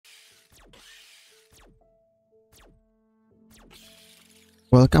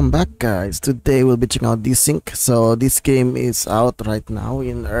Welcome back, guys. Today we'll be checking out Desynced. So this game is out right now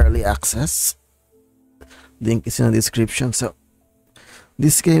in early access. Link is in the description. So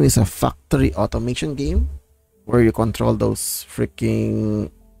this game is a factory automation game where you control those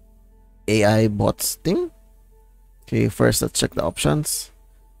freaking AI bots thing. Okay, first let's check the options.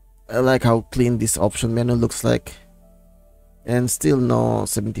 I like how clean this option menu looks like, and still no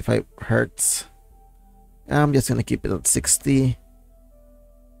 75 hertz. I'm just gonna keep it at 60.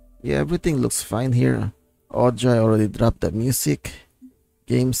 Yeah, everything looks fine here. Audio, I already dropped the music.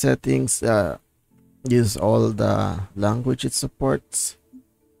 Game settings, use all the language it supports.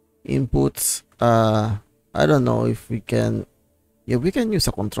 Inputs, I don't know if we can. Yeah, we can use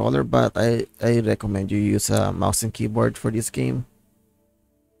a controller, but I recommend you use a mouse and keyboard for this game.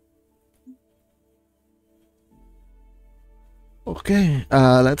 Okay,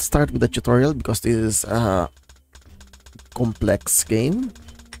 let's start with the tutorial because this is a complex game.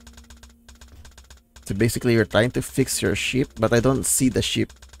 So basically you're trying to fix your ship, but I don't see the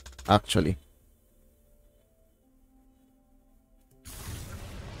ship actually.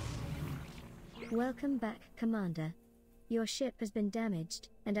 Welcome back, Commander. Your ship has been damaged,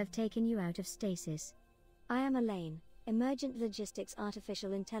 and I've taken you out of stasis. I am Elaine, Emergent Logistics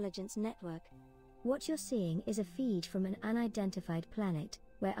Artificial Intelligence Network. What you're seeing is a feed from an unidentified planet,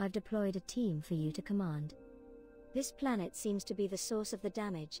 where I've deployed a team for you to command. This planet seems to be the source of the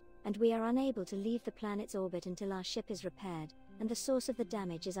damage, and we are unable to leave the planet's orbit until our ship is repaired, and the source of the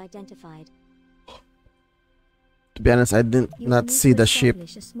damage is identified. To be honest, I did not see the ship.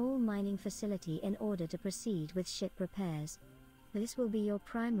 Establish a small mining facility in order to proceed with ship repairs. This will be your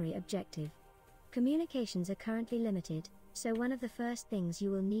primary objective. Communications are currently limited, so one of the first things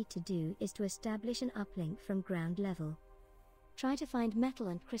you will need to do is to establish an uplink from ground level. Try to find metal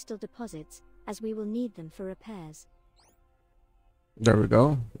and crystal deposits, as we will need them for repairs. There we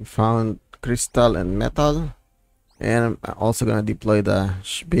go. We found crystal and metal. And I'm also gonna deploy the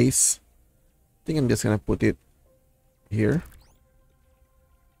base. I think I'm just gonna put it here.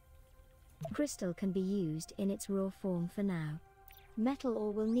 Crystal can be used in its raw form for now. Metal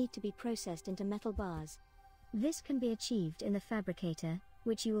ore will need to be processed into metal bars. This can be achieved in the fabricator,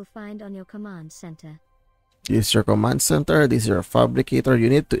 which you will find on your command center. This is your command center. This is your fabricator. You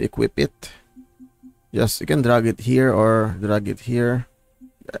need to equip it. Yes, you can drag it here or drag it here.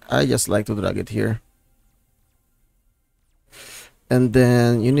 I just like to drag it here. And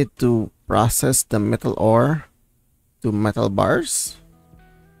then you need to process the metal ore to metal bars.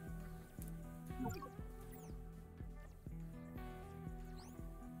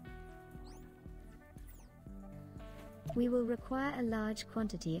 We will require a large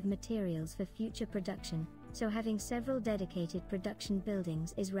quantity of materials for future production, so having several dedicated production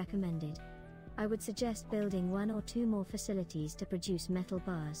buildings is recommended. I would suggest building 1 or 2 more facilities to produce metal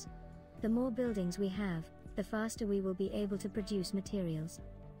bars. The more buildings we have, the faster we will be able to produce materials.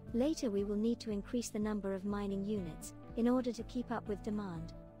 Later we will need to increase the number of mining units, in order to keep up with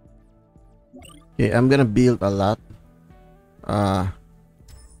demand. Okay, I'm gonna build a lot. I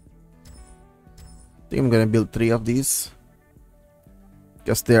think I'm gonna build 3 of these.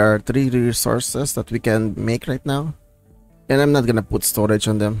 Because there are 3 resources that we can make right now. And I'm not gonna put storage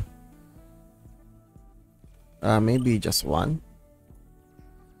on them. Maybe just 1.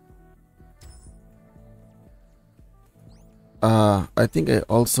 I think I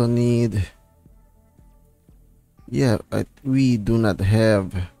also need... Yeah, we do not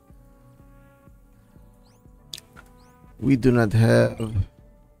have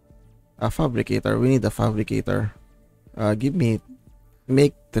a fabricator. We need a fabricator.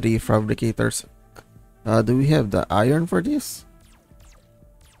 Make 3 fabricators. Do we have the iron for this?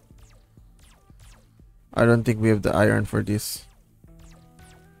 I don't think we have the iron for this.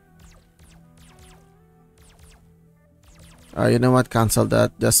 You know what? Cancel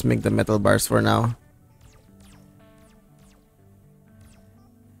that. Just make the metal bars for now.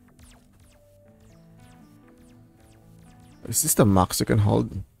 Is this the max you can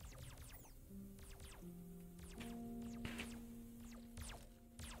hold?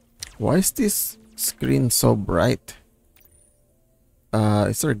 Why is this screen so bright?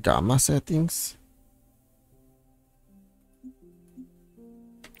 Is there gamma settings?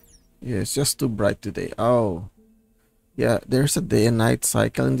 Yeah, it's just too bright today. Oh. Yeah, there's a day and night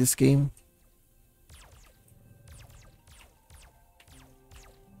cycle in this game.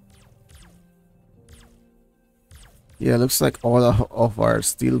 Yeah, looks like all of our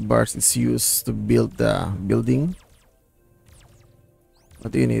steel bars is used to build the building.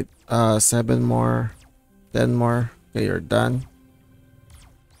 What do you need? 7 more, 10 more. Okay, you're done.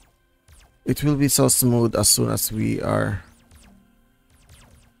 It will be so smooth as soon as we are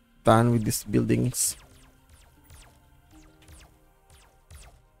done with these buildings.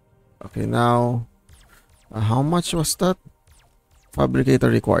 Okay, now how much was that? Fabricator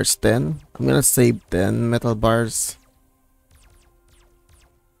requires 10. I'm gonna save 10 metal bars.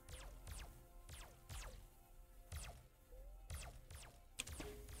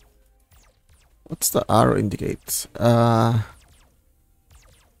 What's the arrow indicates?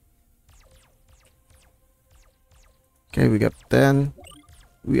 Okay, we got 10.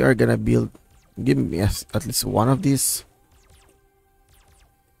 We are gonna build. Give me at least one of these.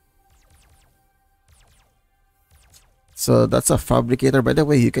 So that's a fabricator. By the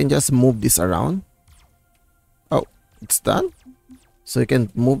way, you can just move this around. Oh, it's done. So you can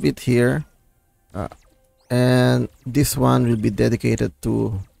move it here. And this one will be dedicated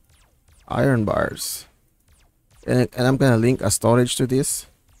to iron bars. And I'm gonna link a storage to this.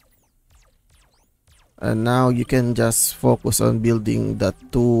 And now you can just focus on building the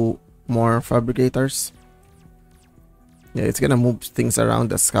 2 more fabricators. Yeah, it's gonna move things around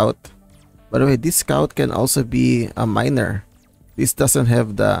the scout. By the way, this scout can also be a miner. This doesn't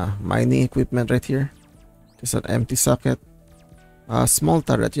have the mining equipment right here. Just an empty socket. A small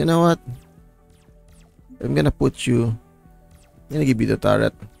turret. You know what? I'm gonna put you. I'm gonna give you the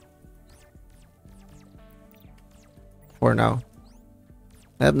turret. For now.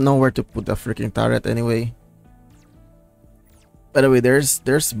 I have nowhere to put the freaking turret anyway. By the way, there's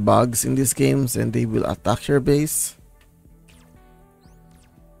bugs in these games and they will attack your base.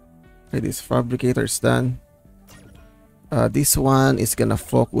 Okay, this fabricator is done. This one is gonna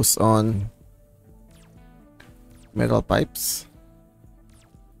focus on metal pipes.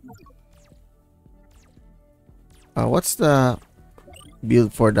 What's the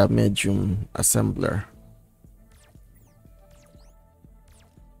build for the medium assembler?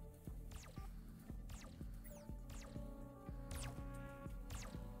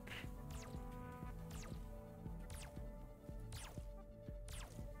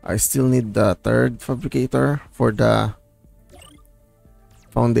 I still need the 3rd fabricator for the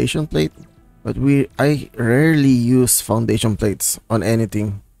foundation plate, but I rarely use foundation plates on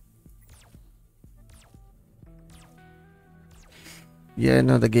anything. Yeah,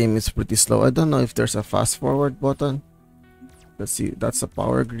 no, the game is pretty slow. I don't know if there's a fast forward button. Let's see, that's a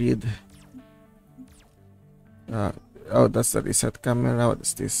power grid. Oh, that's the reset camera. What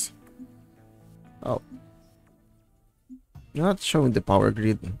is this? Oh, not showing the power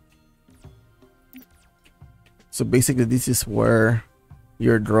grid. So basically this is where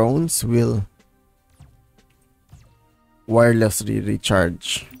your drones will wirelessly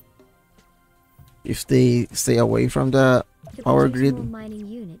recharge. If they stay away from the power grid. To produce more mining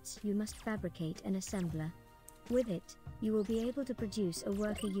units, you must fabricate an assembler. With it, you will be able to produce a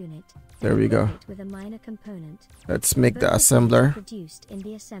worker unit. There we go. With a minor component. Let's make the assembler. Produced in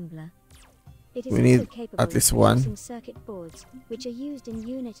the assembler. It is We need capable at least of one. Circuit boards, which are used in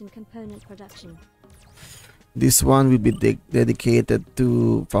unit and component production. This one will be dedicated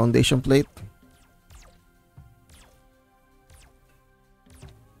to foundation plate.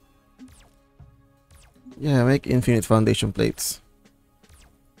 Yeah, make infinite foundation plates.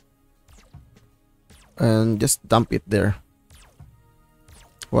 And just dump it there.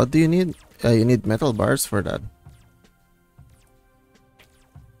 What do you need? You need metal bars for that.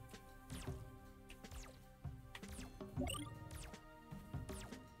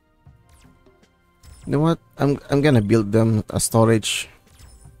 You know what? I'm gonna build them a storage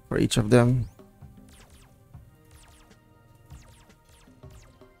for each of them.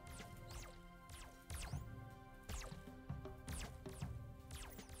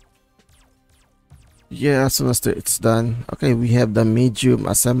 Yeah, as soon as it's done. Okay, we have the medium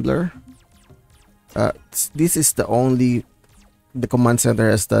assembler. This is the command center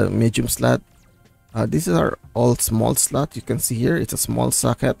has the medium slot. These are all small slot. You can see here, it's a small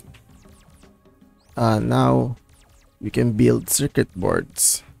socket. Now we can build circuit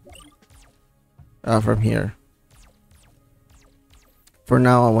boards from here. For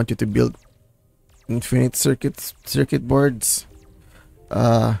now, I want you to build infinite circuit boards.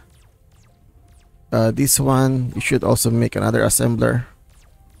 This one, you should also make another assembler.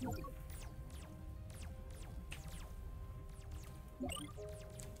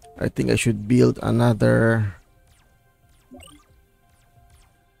 I think I should build another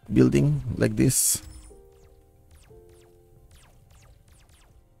building like this.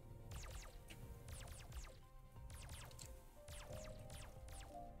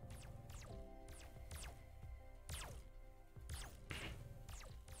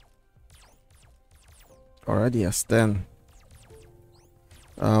 Already has 10.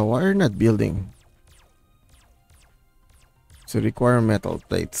 Why are you not building? So require metal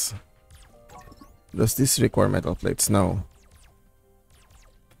plates. Does this require metal plates? No.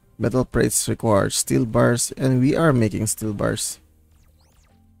 Metal plates require steel bars, and we are making steel bars.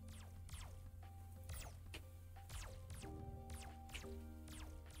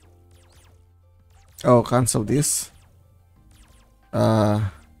 Oh, cancel this. Nope.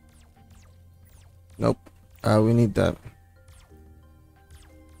 We need that.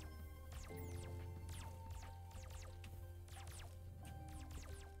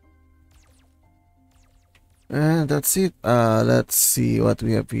 And that's it. Let's see what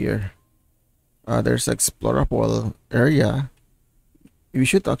we have here. There's explorable area. We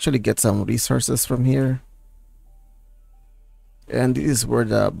should actually get some resources from here. And this is where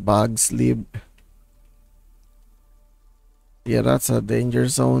the bugs live. Yeah, that's a danger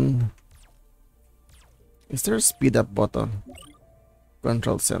zone. Is there a speed up button?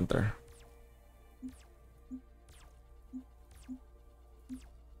 Control center.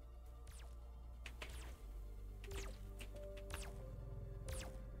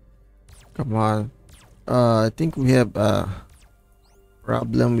 Come on. I think we have a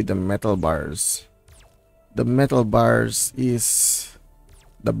problem with the metal bars. The metal bars is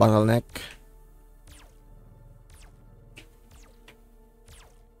the bottleneck.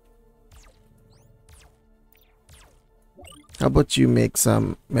 How about you make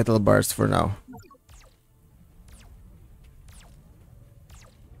some metal bars for now?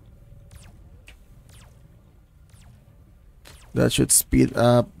 That should speed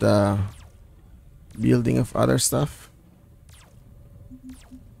up the building of other stuff.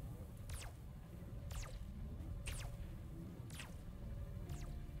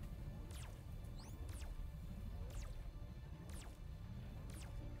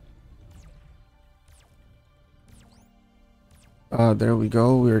 There we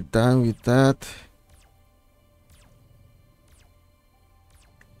go. We're done with that.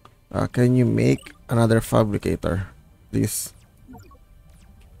 Can you make another fabricator, please?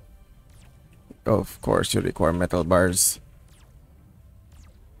 Of course, you require metal bars.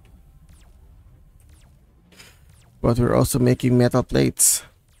 But we're also making metal plates.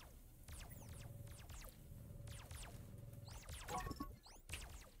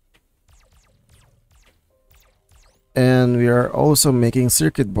 And we are also making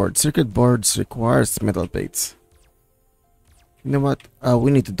circuit boards. Circuit boards requires metal plates. You know what?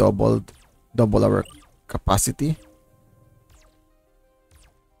 We need to double our capacity.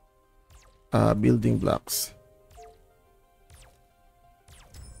 Building blocks.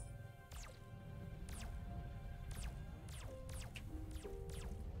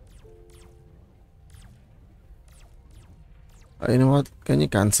 You know what? Can you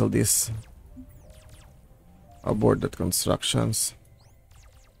cancel this? Abort that constructions.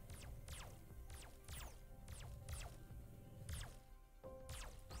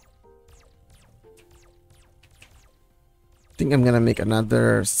 I think I'm gonna make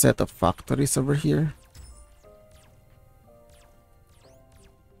another set of factories over here.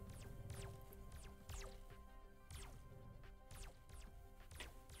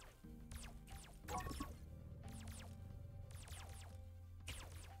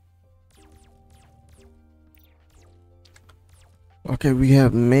 Okay, we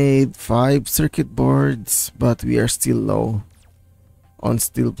have made 5 circuit boards, but we are still low on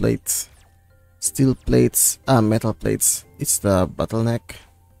steel plates. Steel plates, metal plates. It's the bottleneck.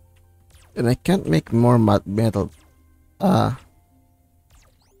 And I can't make more metal. Because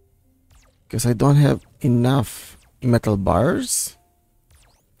I don't have enough metal bars.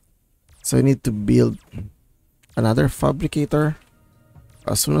 So I need to build another fabricator.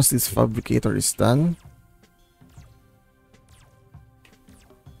 As soon as this fabricator is done,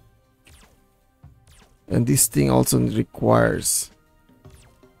 and this thing also requires...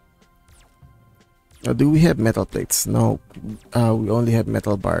 do we have metal plates? No. We only have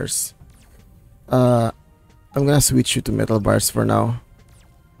metal bars. I'm gonna switch you to metal bars for now.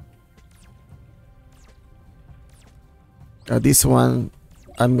 This one,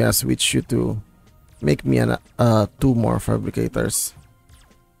 I'm gonna switch you to make me 2 more fabricators.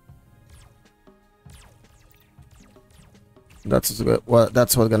 That's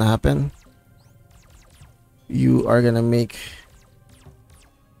what's gonna happen. You are gonna make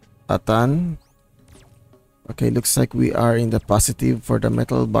a ton. Okay, looks like we are in the positive for the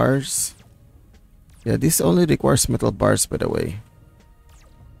metal bars. Yeah, this only requires metal bars, by the way.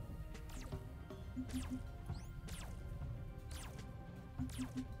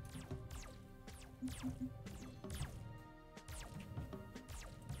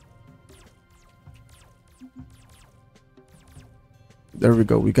 There we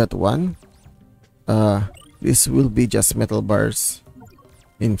go, we got one. This will be just metal bars.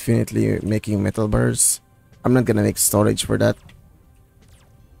 Infinitely making metal bars. I'm not gonna make storage for that.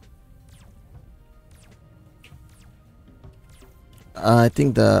 I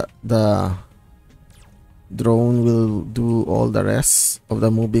think the drone will do all the rest of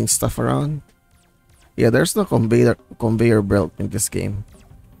the moving stuff around. Yeah, there's no conveyor belt in this game.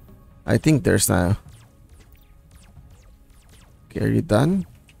 I think there's now. Okay, are you done?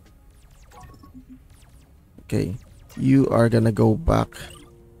 Okay, you are gonna go back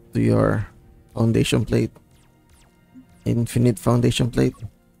to your foundation plate. Infinite foundation plate.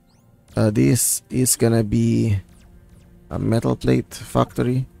 This is gonna be a metal plate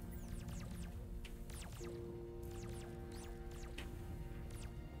factory.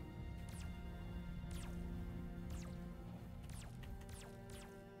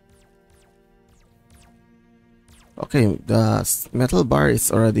 Okay, the metal bar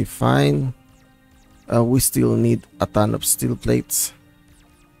is already fine. We still need a ton of steel plates.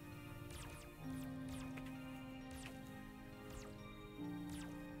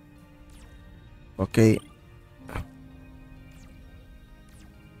 Okay.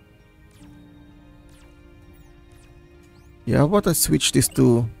 Yeah, how about I switch this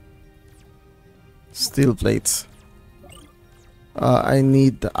to steel plates? I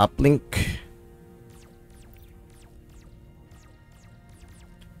need the uplink.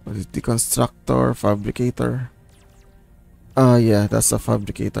 What is the constructor, fabricator? Yeah, that's a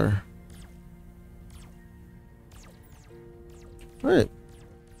fabricator. Right.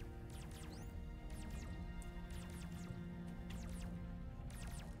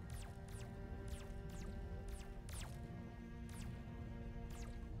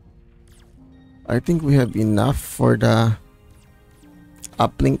 I think we have enough for the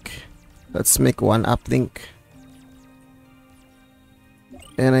uplink. Let's make one uplink.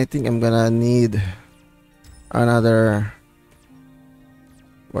 And I think I'm gonna need another,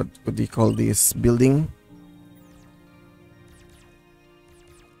 what do you call this, building?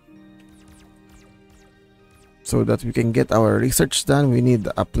 So that we can get our research done, we need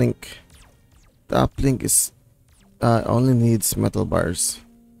the uplink. The uplink is only needs metal bars.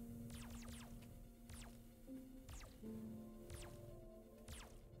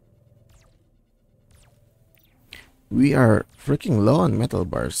 We are freaking low on metal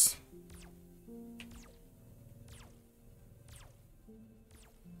bars.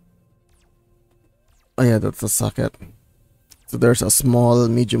 Oh yeah, that's a socket. So there's a small,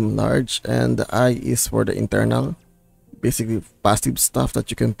 medium, large, and the I is for the internal. Basically passive stuff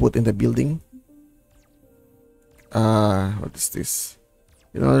that you can put in the building. What is this?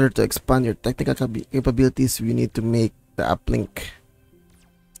 In order to expand your technical capabilities, we need to make the uplink.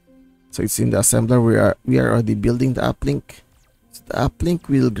 So it's in the assembler. We are already building the uplink. So the uplink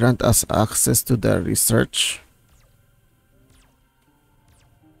will grant us access to the research.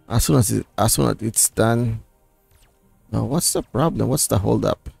 As soon as it's done. Now, what's the problem? What's the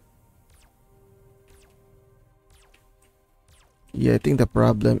holdup? Yeah, I think the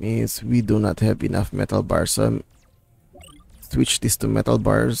problem is we do not have enough metal bars. So switch this to metal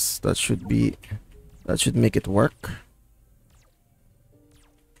bars. That should make it work.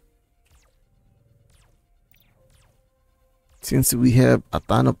 Since we have a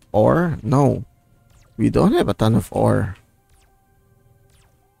ton of ore. No, we don't have a ton of ore.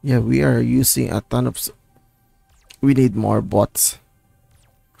 Yeah, we are using a ton of. We need more bots.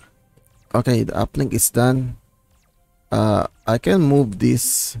 Okay, the uplink is done. I can move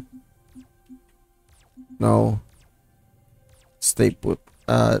this. No. Stay put.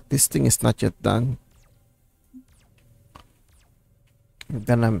 This thing is not yet done. I'm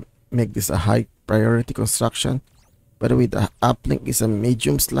gonna make this a high priority construction. By the way, the uplink is a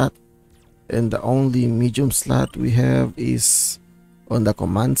medium slot, and the only medium slot we have is on the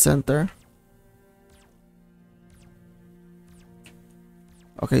command center.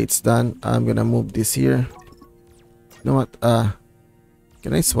 Okay, it's done. I'm gonna move this here. You know what?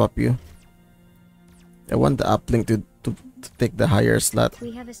 Can I swap you? I want the uplink to take the higher slot.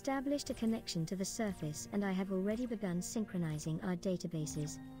 We have established a connection to the surface, and I have already begun synchronizing our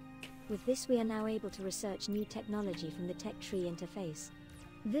databases. With this, we are now able to research new technology from the tech tree interface.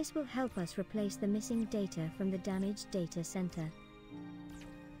 This will help us replace the missing data from the damaged data center.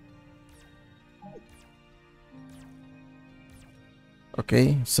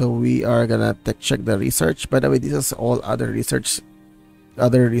 Okay, so we are gonna check the research. By the way, this is all other research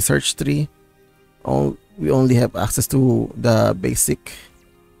tree. We only have access to the basic.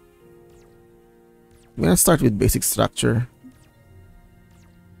 I'm gonna start with basic structure.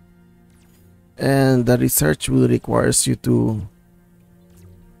 And the research will requires you to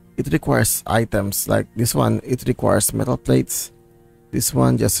it requires items. Like this one, it requires metal plates. This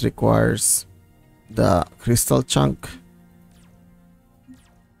one just requires the crystal chunk.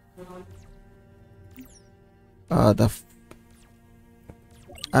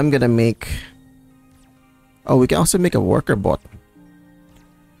 I'm gonna make. Oh, we can also make a worker bot.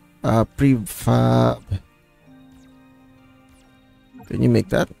 Prefab. Can you make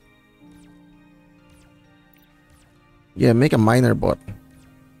that? Yeah, make a miner bot.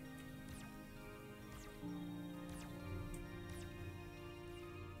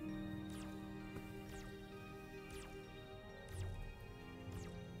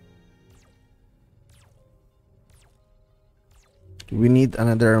 We need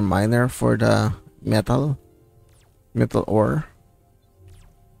another miner for the metal ore,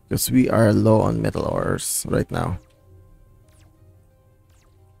 because we are low on metal ores right now.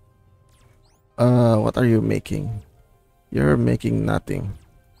 What are you making? You're making nothing.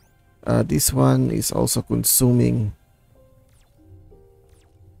 This one is also consuming.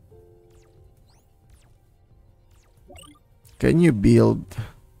 Can you build?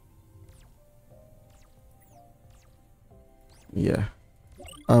 Yeah.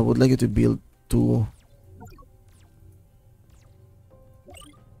 I would like you to build two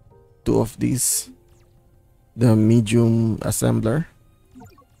of these. The medium assembler.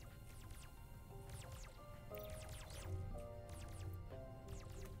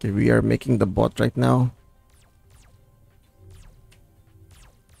 Okay, we are making the bot right now.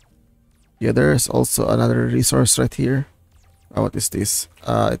 Yeah, there's also another resource right here. What is this?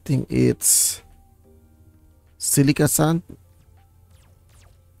 I think it's silica sand.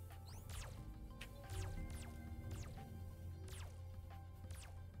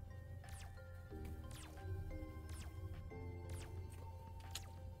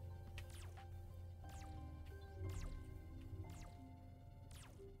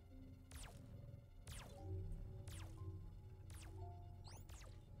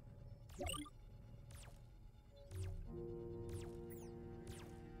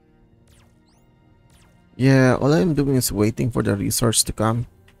 Yeah, all I'm doing is waiting for the resource to come.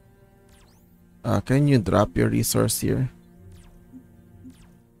 Can you drop your resource here?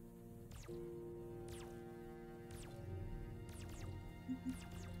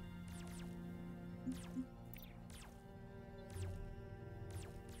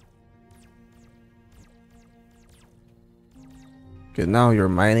 Okay, now you're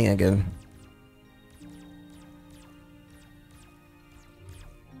mining again.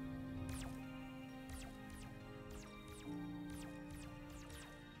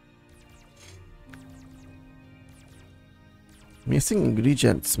 Missing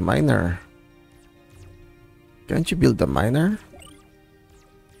ingredients, miner. Can't you build a miner?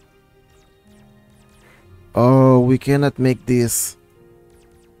 Oh, we cannot make this.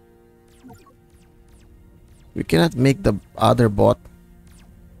 We cannot make the other bot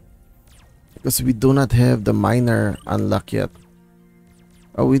because we do not have the miner unlocked yet.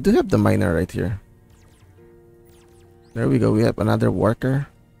 Oh, we do have the miner right here. There we go. We have another worker.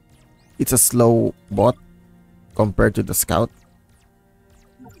 It's a slow bot compared to the scout.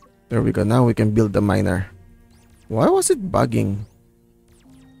 There we go. Now we can build the miner. Why was it bugging?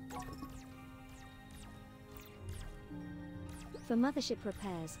 For mothership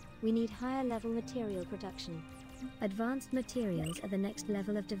repairs, we need higher level material production. Advanced materials are the next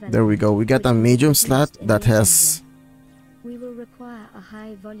level of development. There we go. We got a medium slot that has... We will require a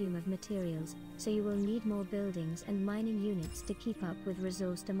high volume of materials, so you will need more buildings and mining units to keep up with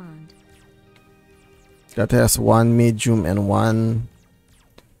resource demand. That has one medium and one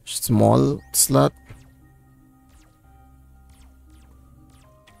small slot.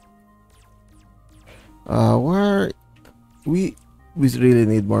 Where we really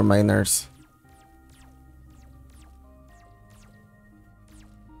need more miners.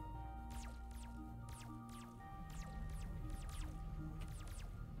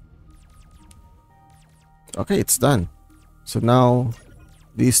 Okay, it's done. So now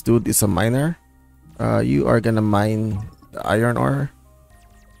this dude is a miner. You are gonna mine the iron ore.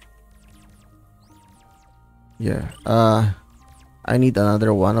 Yeah. I need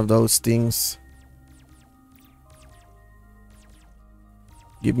another one of those things.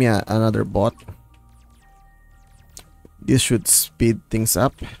 Give me another bot. This should speed things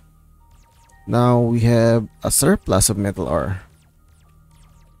up. Now we have a surplus of metal ore.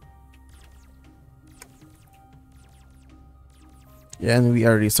 Yeah, and we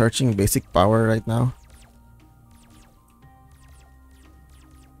are researching basic power right now.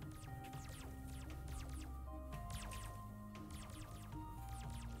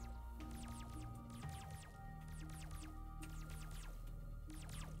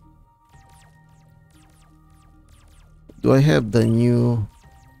 Do I have the new?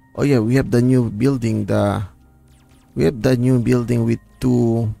 Oh yeah, we have the new building. We have the new building with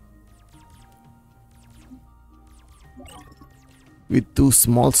two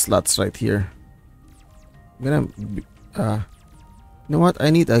small slots right here. I'm gonna you know what? I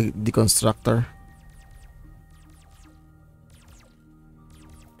need a deconstructor.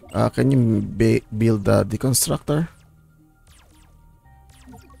 Can you build the deconstructor?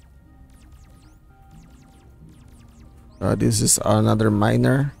 This is another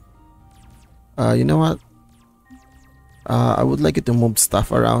miner. You know what? I would like you to move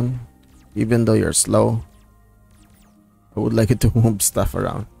stuff around, even though you're slow. I would like you to move stuff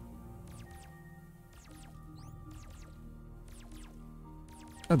around.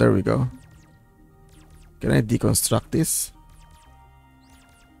 Oh, there we go. Can I deconstruct this?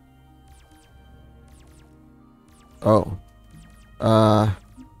 Oh.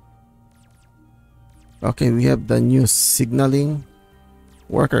 Okay, we have the new signaling.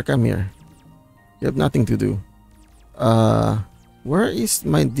 Worker, come here. You have nothing to do. Where is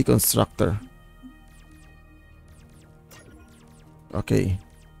my deconstructor? Okay.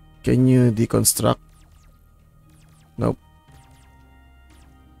 Can you deconstruct? Nope.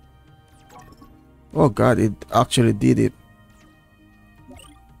 Oh god, it actually did it.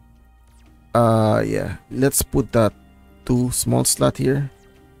 Yeah. Let's put that 2 small slot here.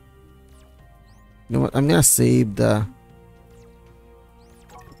 You know what? I'm gonna save the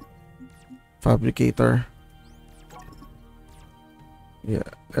fabricator. Yeah,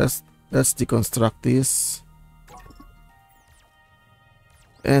 let's deconstruct this.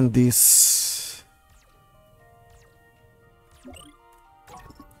 And this.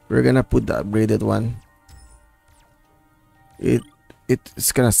 We're gonna put the upgraded one.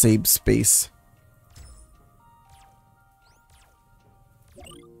 It's gonna save space.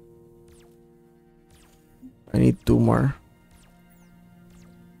 I need 2 more.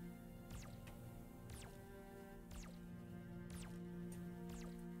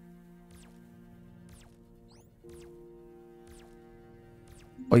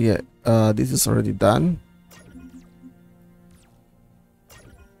 Oh yeah, this is already done.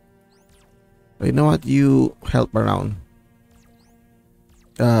 You know what? You help around.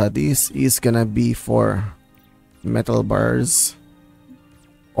 This is gonna be for metal bars.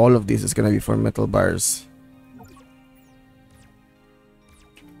 All of this is gonna be for metal bars.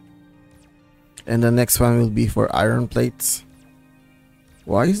 And the next one will be for iron plates.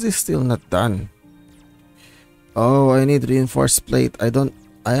 Why is this still not done? Oh, I need reinforced plate.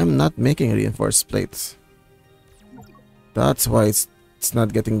 I am not making reinforced plates. That's why it's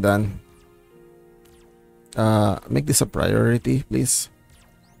not getting done. Make this a priority, please.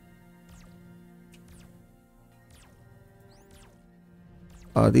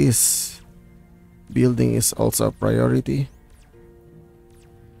 This building is also a priority.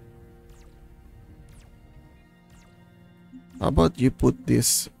 How about you put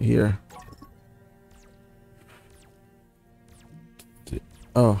this here?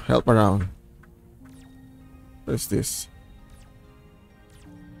 Oh, help around. What's this?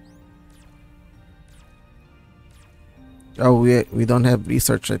 Oh, we don't have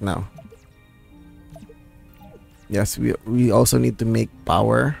research right now. Yes, we also need to make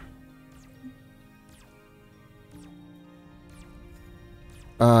power.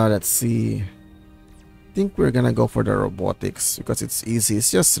 Let's see. I think we're gonna go for the robotics because it's easy.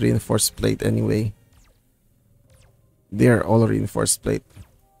 It's just reinforced plate anyway. They're all reinforced plate.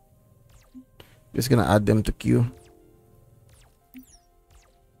 Just gonna add them to queue.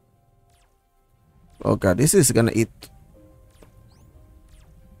 Oh god, this is gonna eat.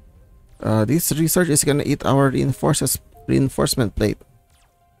 This research is gonna eat our reinforcement plate.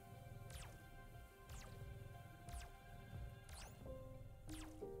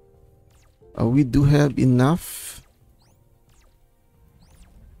 We do have enough.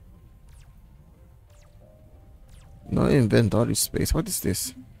 No inventory space. What is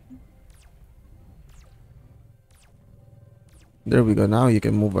this? There we go. Now you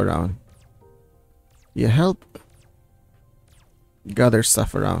can move around. You help gather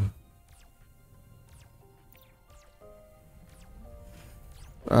stuff around.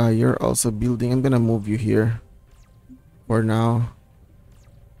 You're also building. I'm gonna move you here for now.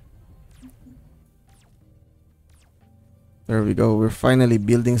 There we go. We're finally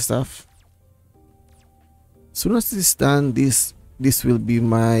building stuff. As soon as this is done, this will be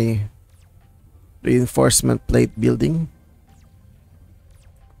my reinforcement plate building.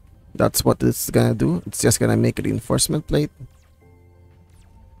 That's what it's gonna do. It's just gonna make a reinforcement plate.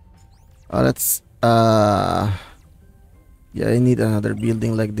 Let's yeah, I need another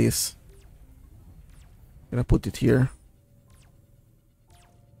building like this. Gonna put it here.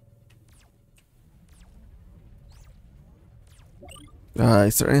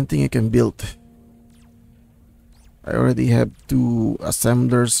 Is there anything you can build? I already have 2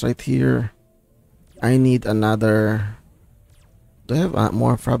 assemblers right here. I need another. Do I have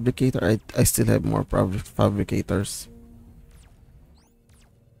more fabricator? I still have more fabricators.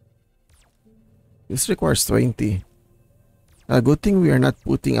 This requires 20. A good thing we are not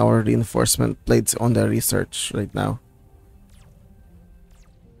putting our reinforcement plates on the research right now.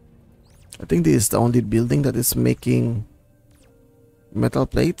 I think this is the only building that is making metal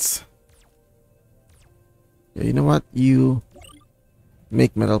plates. Yeah, you know what? You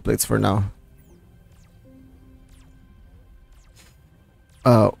make metal plates for now.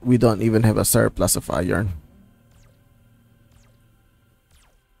 We don't even have a surplus of iron.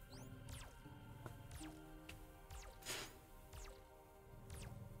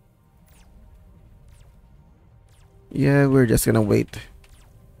 Yeah, we're just gonna wait.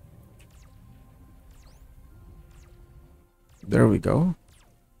 There we go.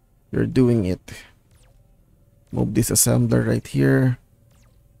 You're doing it. Move this assembler right here.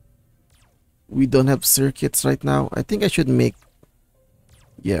 We don't have circuits right now. I think I should make...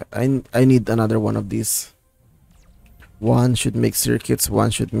 Yeah, I need another one of these. One should make circuits, one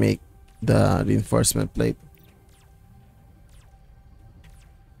should make the reinforcement plate.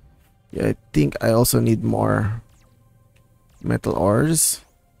 Yeah, I think I also need more metal ores.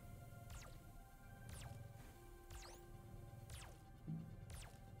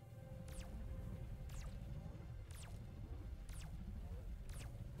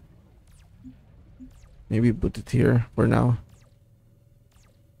 Maybe put it here for now.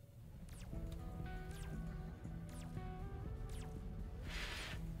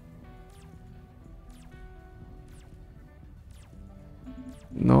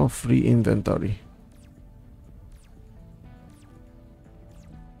 No free inventory.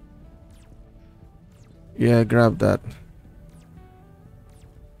 Yeah, grab that.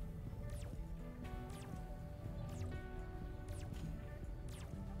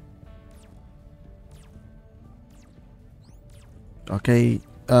 Okay,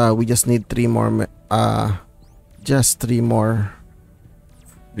 we just need 3 more just 3 more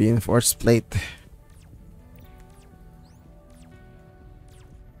reinforced plate.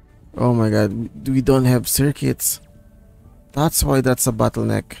 Oh my god, we don't have circuits. That's why that's a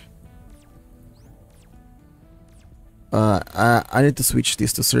bottleneck. I need to switch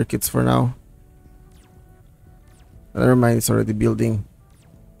this to circuits for now. Never mind, it's already building.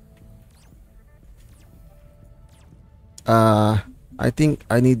 I think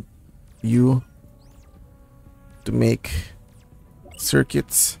I need you to make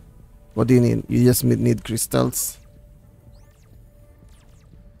circuits. What do you need? You just need crystals.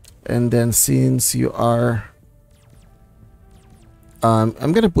 And then since you are...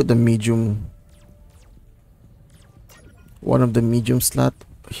 I'm gonna put the medium... One of the medium slot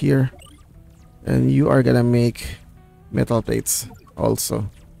here. And you are gonna make metal plates also.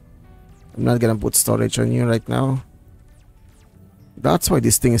 I'm not gonna put storage on you right now. That's why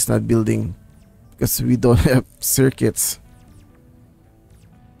this thing is not building. Because we don't have circuits.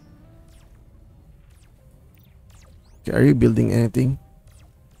 Okay, are you building anything?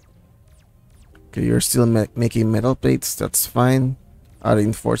 Okay, you're still making metal plates. That's fine.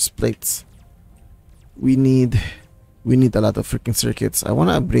 Reinforced plates. We need a lot of freaking circuits. I want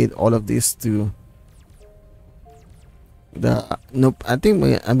to upgrade all of this to the... Nope, I think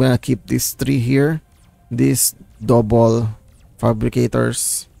I'm gonna keep these 3 here. These double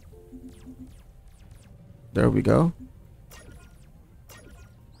fabricators. There we go.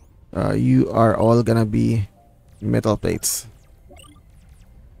 You are all gonna be metal plates.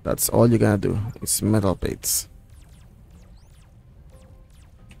 That's all you're gonna do. It's metal plates.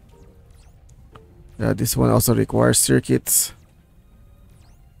 This one also requires circuits.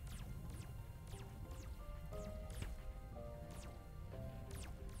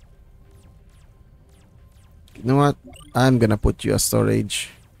 You know what? I'm gonna put you a storage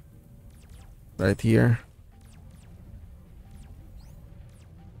right here.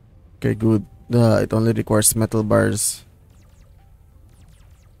 Okay, good. It only requires metal bars.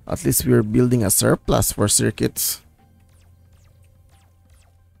 At least we're building a surplus for circuits.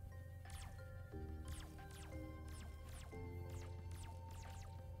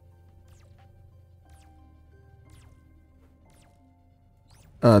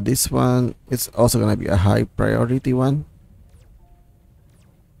 This one is also gonna be a high priority one.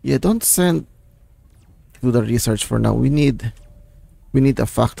 Yeah, don't send to the research for now. We need a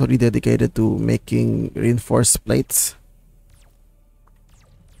factory dedicated to making reinforced plates.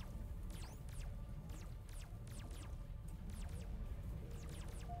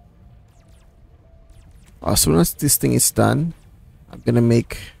 As soon as this thing is done, gonna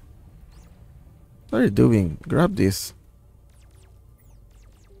make. What are you doing? Grab this.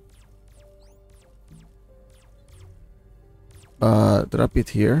 Drop it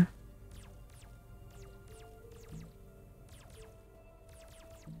here.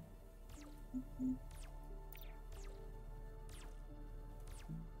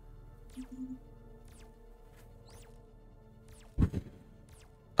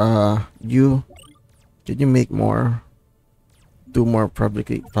 You can you make more? Two more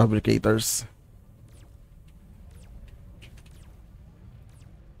fabricators.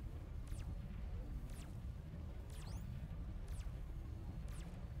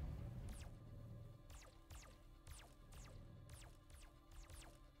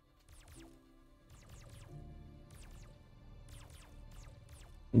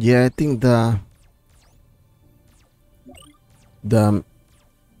 Yeah, I think the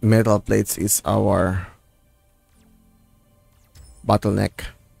metal plates is our bottleneck.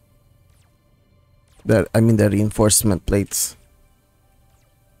 The reinforcement plates.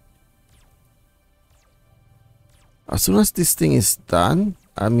 As soon as this thing is done,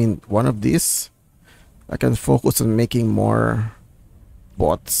 one of these, I can focus on making more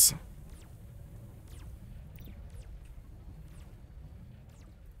bots.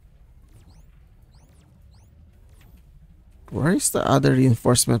 Where is the other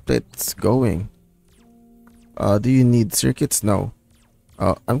reinforcement plates going? Do you need circuits? No.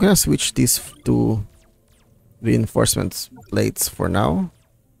 I'm gonna switch these to reinforcement plates for now.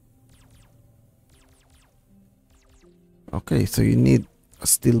 Okay, so you need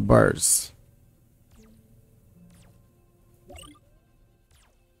steel bars.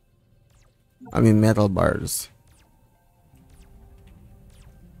 Metal bars.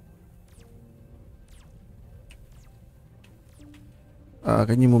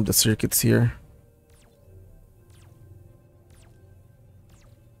 Can you move the circuits here?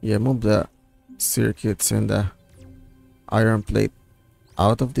 Yeah, move the circuits and the iron plate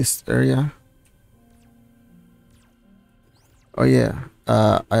out of this area. Oh yeah,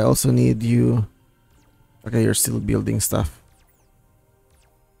 I also need you. Okay, you're still building stuff.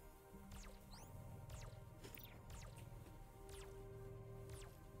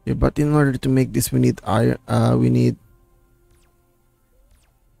 Yeah, but in order to make this, we need iron.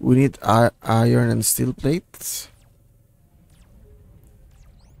 We need iron and steel plates.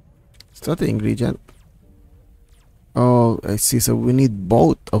 Is that the ingredient? Oh, I see. So we need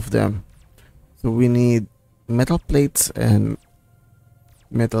both of them. So we need metal plates and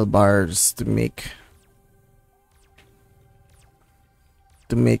metal bars to make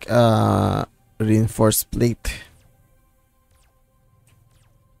a reinforced plate.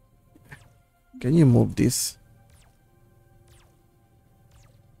 Can you move this?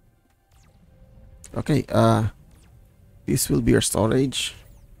 Okay, this will be our storage.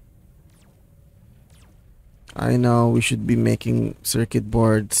 I know we should be making circuit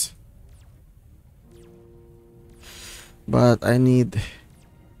boards, but I need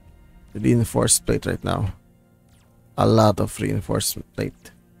reinforced plate right now. A lot of reinforced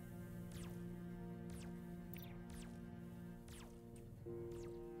plate.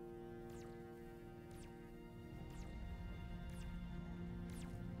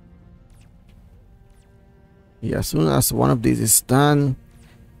 Yeah, as soon as one of these is done,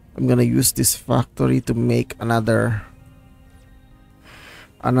 I'm gonna use this factory to make another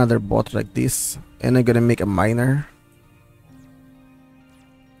bot like this, and I'm gonna make a miner.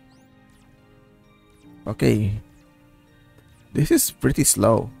 Okay, this is pretty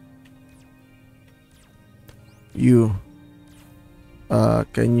slow. You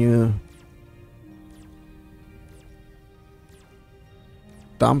can you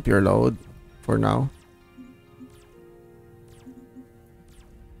dump your load for now?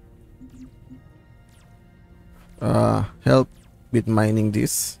 Help with mining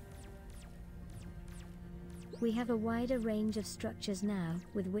this. We have a wider range of structures now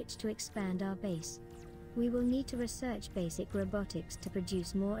with which to expand our base. We will need to research basic robotics to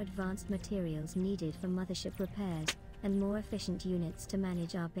produce more advanced materials needed for mothership repairs and more efficient units to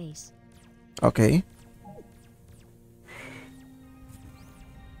manage our base. Okay.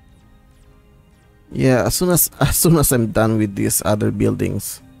 Yeah, as soon as I'm done with these other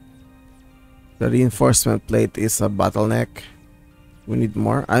buildings. The reinforcement plate is a bottleneck. We need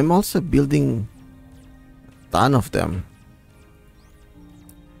more. I'm also building a ton of them.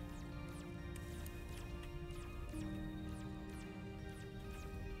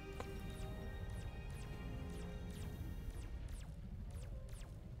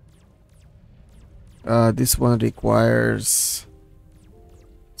 This one requires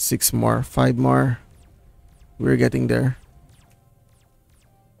 6 more, 5 more. We're getting there.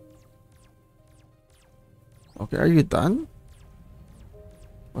 Okay, are you done?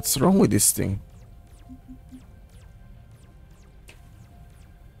 What's wrong with this thing?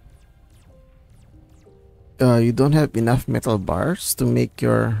 You don't have enough metal bars to make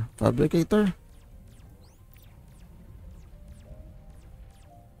your fabricator?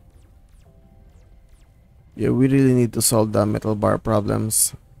 Yeah, we really need to solve the metal bar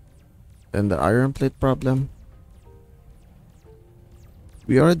problems and the iron plate problem.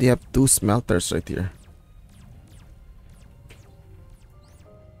 We already have 2 smelters right here.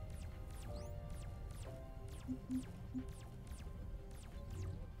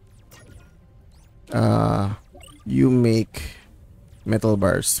 You make metal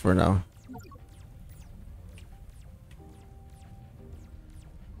bars for now.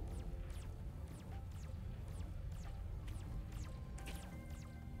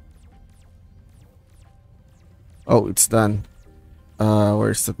 Oh, it's done.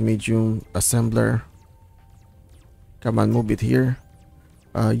 Where's that medium assembler? Come on, move it here.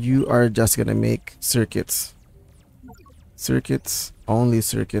 You are just gonna make circuits. Circuits, only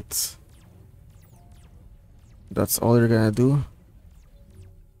circuits. That's all you're gonna do.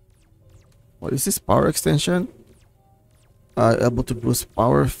 What is this? Power extension? Able to boost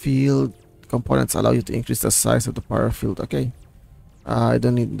power field. Components allow you to increase the size of the power field. Okay. I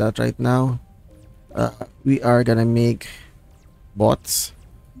don't need that right now. We are gonna make bots.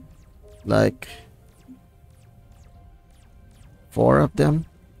 Like 4 of them.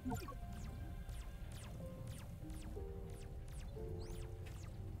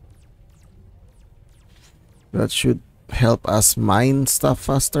 That should help us mine stuff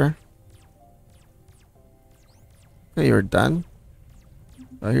faster. Okay, you're done.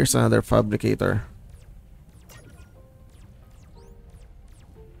 Here's another fabricator.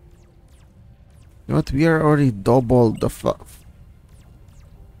 You know what? We are already double the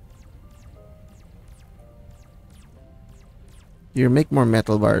Here, make more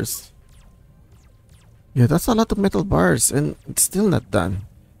metal bars. Yeah, that's a lot of metal bars and it's still not done.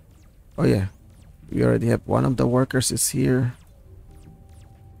 Oh yeah. We already have one of the workers is here.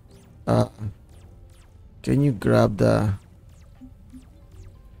 Can you grab the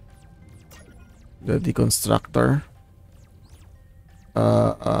deconstructor?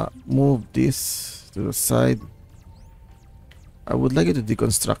 Move this to the side. I would like you to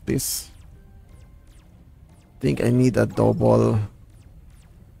deconstruct this. I think I need a double.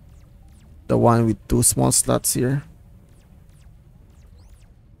 The one with 2 small slots here.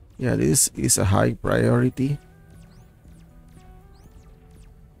 Yeah, this is a high priority.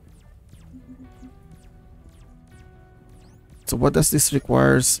 So what does this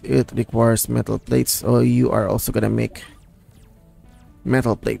requires? It requires metal plates. Oh, you are also gonna make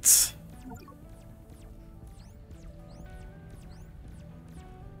metal plates.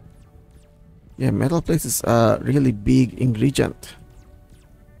 Yeah, metal plates is a really big ingredient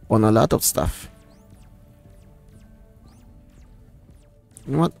on a lot of stuff.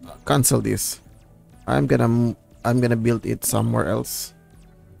 You know what? Cancel this. I'm gonna build it somewhere else.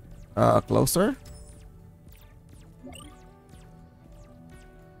 Closer.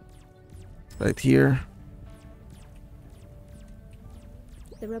 Right here.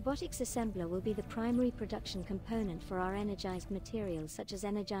 The robotics assembler will be the primary production component for our energized materials such as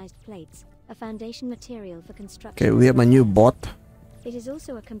energized plates, a foundation material for construction. Okay, we have a new bot. It is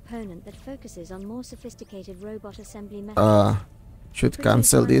also a component that focuses on more sophisticated robot assembly methods. Should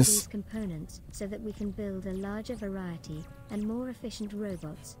cancel this. These components so that we can build a larger variety and more efficient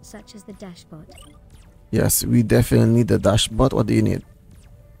robots such as the Dashbot. Yes, we definitely need the Dashbot. What do you need?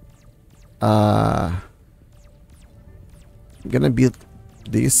 I'm gonna build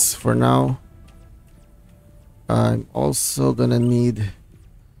this for now. I'm also gonna need.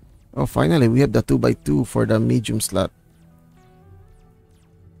 Oh, finally, we have the 2x2 for the medium slot.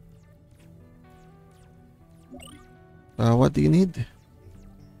 What do you need?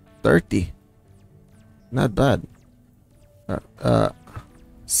 30. Not bad.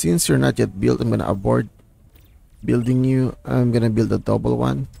 Since you're not yet built, I'm gonna abort building you. I'm gonna build a double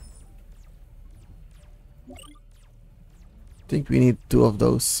one. I think we need 2 of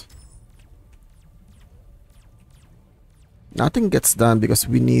those. Nothing gets done because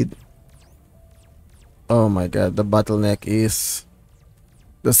we need. Oh my god, the bottleneck is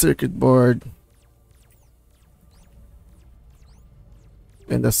the circuit board.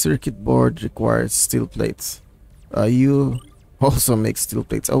 And the circuit board requires steel plates. You also make steel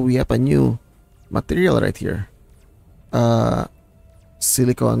plates. Oh, we have a new material right here.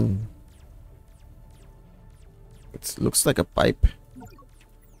 Silicon. It looks like a pipe.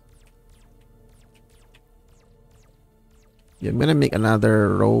 Yeah, I'm gonna make another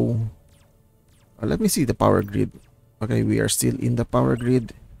row Let me see the power grid. Okay, we are still in the power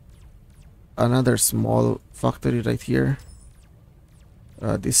grid. Another small factory right here.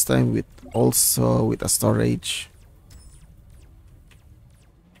 This time with also with a storage.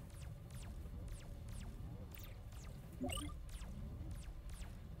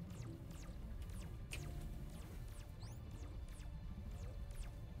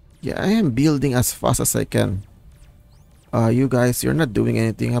 Yeah, I am building as fast as I can. You guys, you're not doing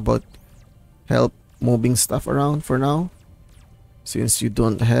anything about help moving stuff around for now, since you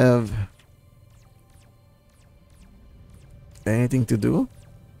don't have anything to do.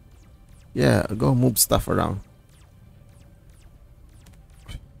 Yeah, go move stuff around.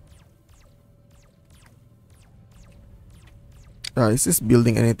 Is this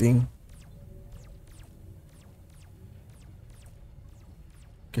building anything?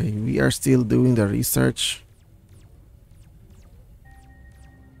 Okay, we are still doing the research.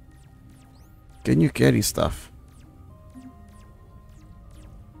 Can you carry stuff?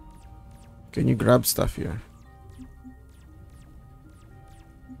 Can you grab stuff here?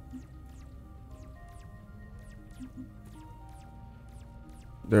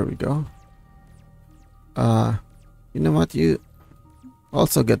 There we go. You know what? You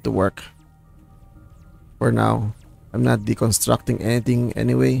also get to work. For now, I'm not deconstructing anything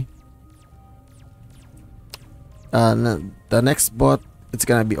anyway. The next bot, it's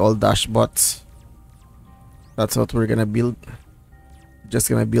gonna be all dash bots. That's what we're gonna build. Just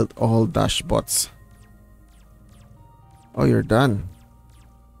gonna build all dash bots. Oh, you're done.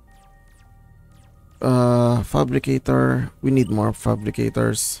 Fabricator. We need more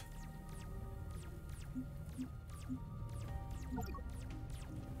fabricators.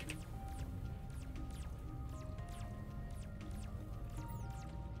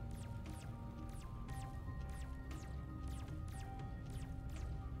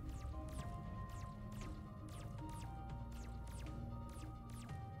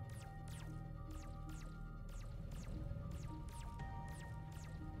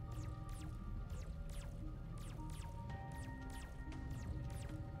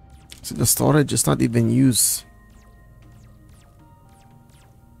 So the storage is not even used.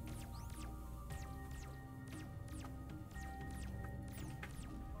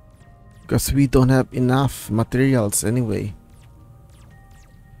 Because we don't have enough materials anyway.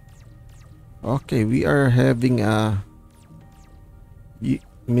 Okay, we are having a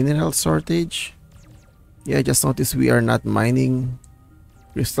mineral shortage. Yeah, I just noticed we are not mining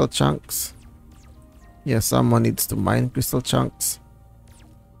crystal chunks. Yeah, someone needs to mine crystal chunks.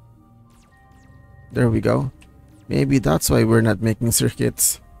 There we go. Maybe that's why we're not making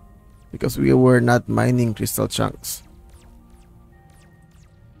circuits. Because we were not mining crystal chunks.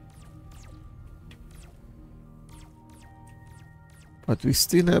 But we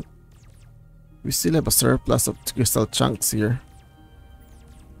still have a surplus of crystal chunks here.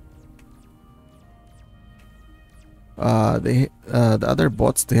 The other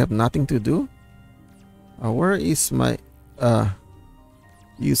bots, they have nothing to do. Where is my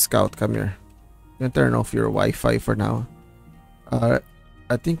you scout, come here. I'm gonna turn off your Wi-Fi for now.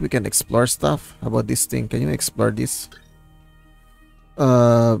 I think we can explore stuff. How about this thing? Can you explore this?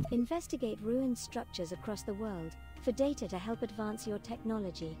 Investigate ruined structures across the world for data to help advance your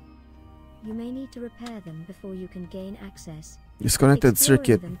technology. You may need to repair them before you can gain access. Disconnected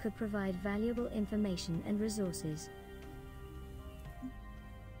circuit. Them could provide valuable information and resources.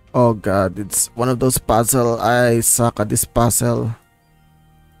 Oh god, it's one of those puzzles. I suck at this puzzle.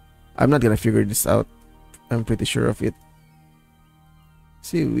 I'm not gonna figure this out. I'm pretty sure of it.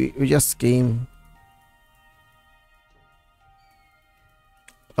 See, we just came.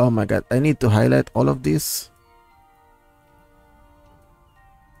 Oh my god, I need to highlight all of this.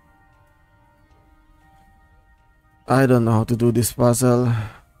 I don't know how to do this puzzle.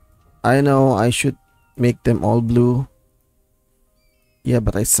 I know I should make them all blue. Yeah,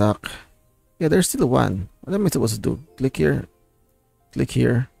 but I suck. Yeah, there's still one. What am I supposed to do? Click here. Click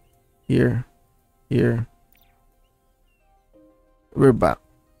here. Here. Here. We're back.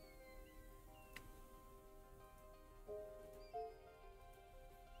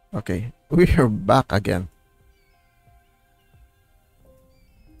 Okay, we are back again.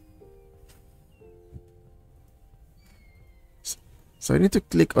 So I need to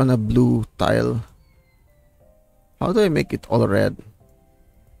click on a blue tile. How do I make it all red?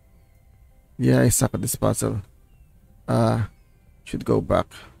 Yeah, I suck at this puzzle. Should go back.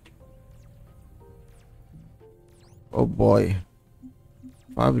 Oh boy.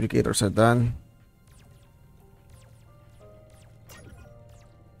 Fabricators are done.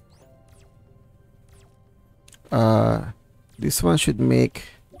 This one should make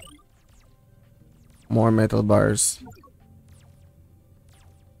more metal bars.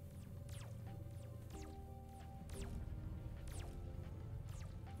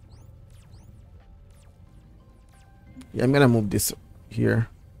 Yeah, I'm gonna move this here.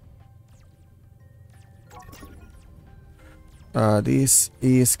 This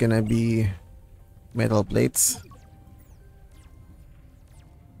is gonna be metal plates.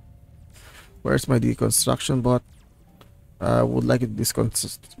 Where's my deconstruction bot? I would like to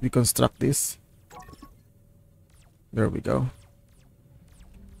deconstruct this. There we go.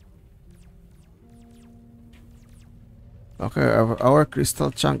 Okay, our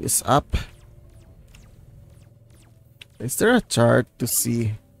crystal chunk is up. Is there a chart to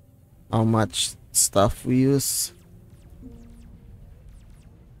see how much stuff we use?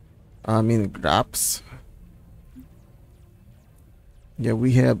 I mean graphs. Yeah,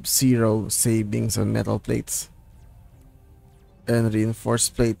 we have 0 savings on metal plates. And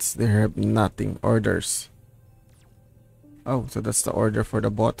reinforced plates, they have nothing. Orders. Oh, so that's the order for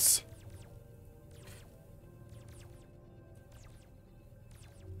the bots.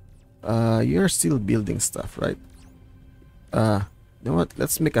 You're still building stuff, right? You know what?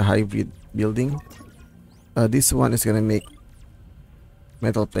 Let's make a hybrid building. This one is gonna make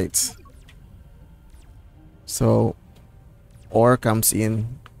metal plates. So ore comes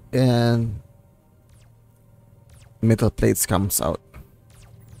in and metal plates comes out.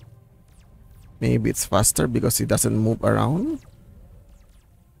 Maybe it's faster because it doesn't move around.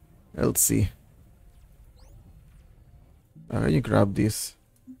 Let's see. You grab this.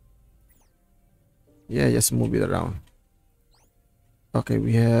 Yeah, just move it around. Okay,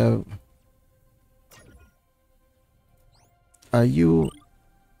 we have you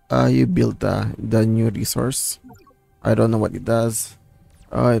built the new resource. I don't know what it does.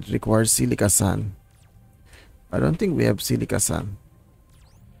 Oh, it requires silica sand. I don't think we have silica sand.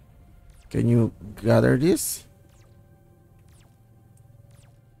 Can you gather this?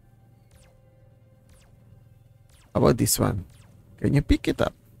 How about this one? Can you pick it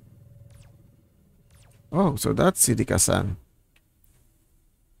up? Oh, so that's silica sand.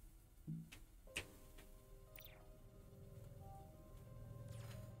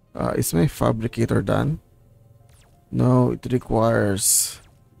 Is my fabricator done? No, it requires...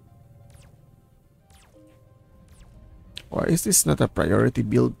 Why is this not a priority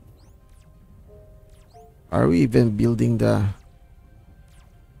build? Are we even building the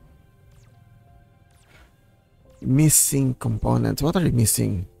missing components? What are you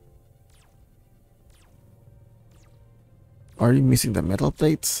missing? Are you missing the metal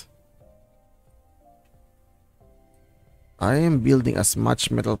plates? I am building as much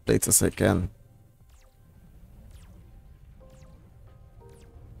metal plates as I can.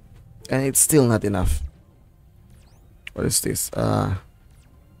 And it's still not enough. What is this?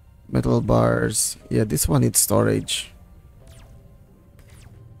 Metal bars. Yeah, this one needs storage.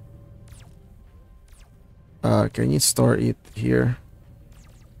 Can you store it here?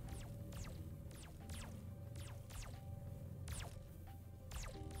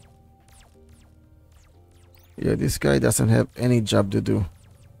 Yeah, this guy doesn't have any job to do.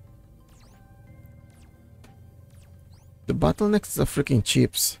 The bottleneck is the freaking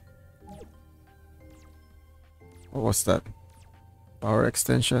chips. What was that? Power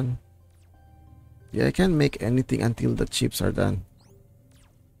extension? Yeah, I can't make anything until the chips are done.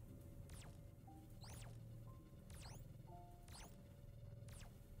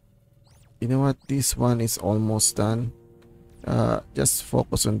 You know what? This one is almost done. Just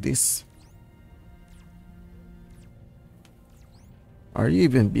focus on this. Are you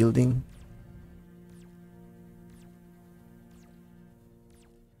even building?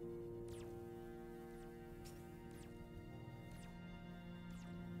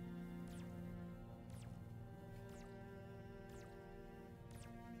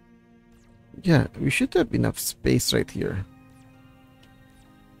 Yeah, we should have enough space right here.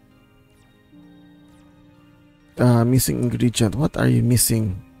 Missing ingredient. What are you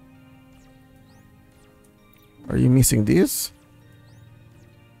missing? Are you missing this?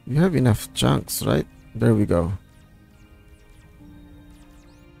 You have enough chunks, right? There we go.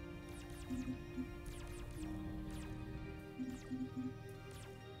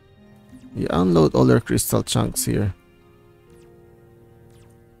 You unload all your crystal chunks here.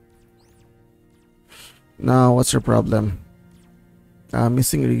 Now, what's your problem?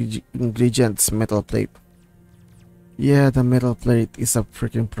 Missing ingredients, metal plate. Yeah, the metal plate is a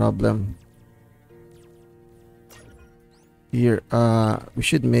freaking problem. Here, we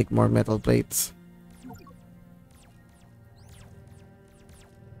should make more metal plates.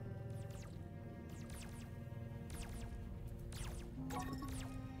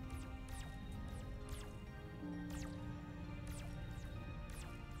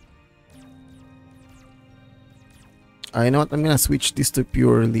 I know what, I'm gonna switch this to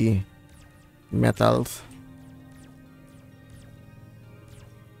purely metals.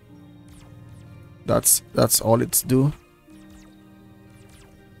 That's all it's do.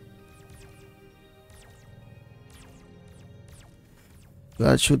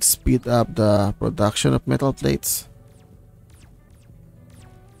 That should speed up the production of metal plates.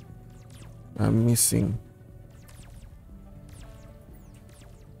 I'm missing.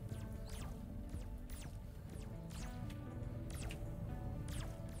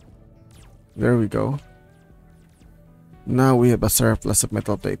 There we go. Now we have a surplus of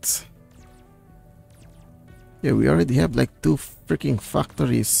metal plates. Yeah, we already have like 2 freaking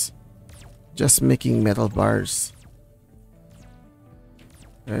factories just making metal bars.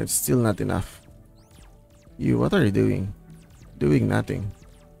 And it's still not enough. You, what are you doing? Doing nothing.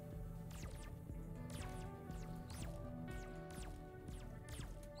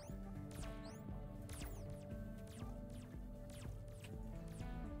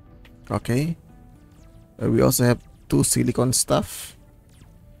 Okay. We also have 2 silicon stuff.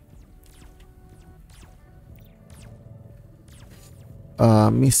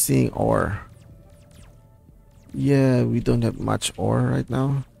 Missing ore. Yeah, we don't have much ore right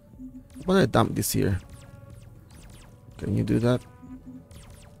now. How about I dump this here? Can you do that?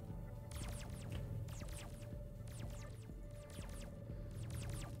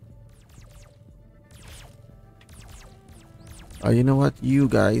 You know what? You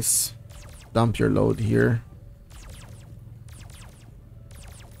guys dump your load here.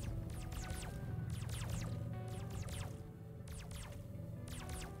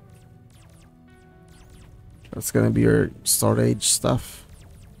 That's gonna be your storage stuff.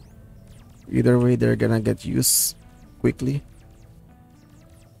 Either way, they're gonna get used quickly.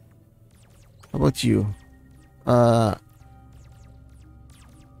 How about you?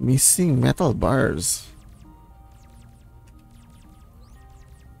 Missing metal bars.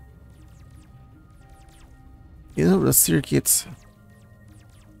 You know the circuits.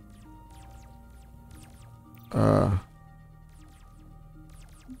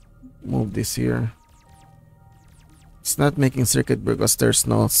 Move this here. It's not making circuit because there's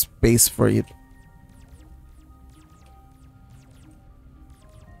no space for it.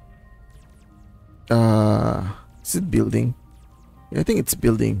 Is it building? Yeah, I think it's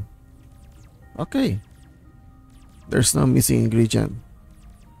building. Okay. There's no missing ingredient.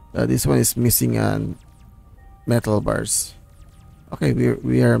 This one is missing metal bars. Okay,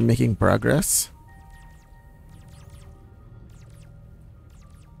 we are making progress.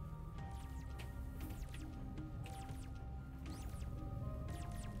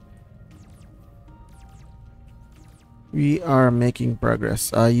 We are making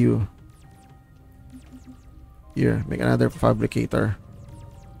progress. You here, make another fabricator.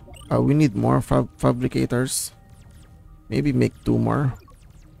 We need more fabricators. Maybe make 2 more.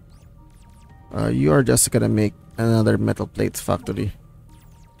 You are just gonna make another metal plates factory.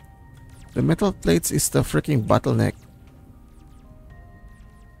 The metal plates is the freaking bottleneck.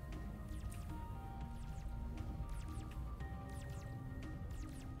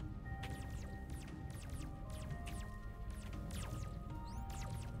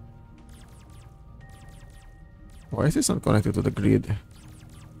 Why is this not connected to the grid?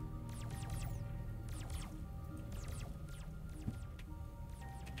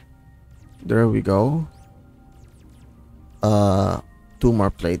 There we go. 2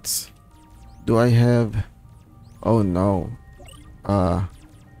 more plates. Do I have... Oh no.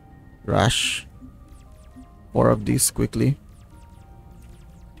 Rush 4 of these quickly.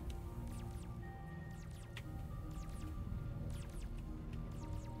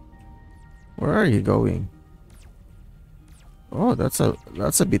 Where are you going? Oh, that's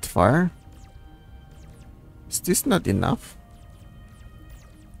a bit far. Is this not enough?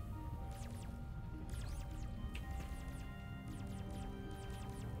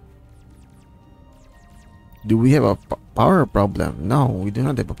 Do we have a power problem? No, we do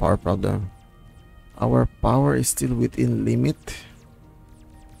not have a power problem. Our power is still within limit.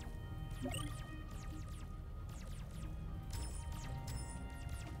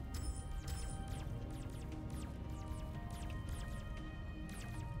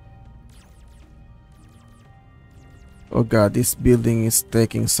 Oh god, this building is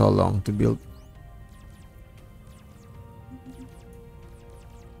taking so long to build.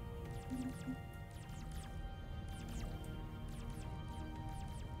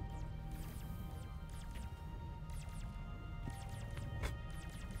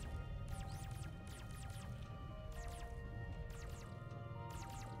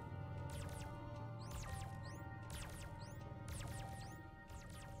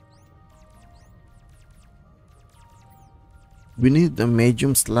 We need a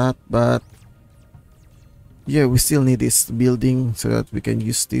medium slot, but yeah, we still need this building so that we can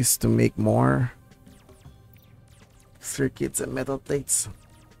use this to make more circuits and metal plates.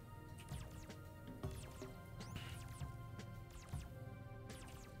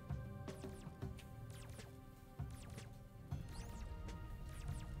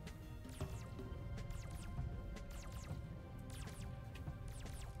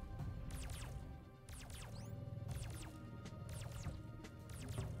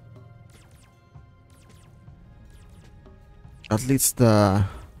 At least the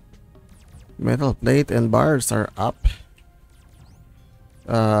metal plate and bars are up.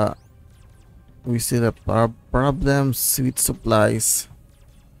 Uh, we still have problems with supplies.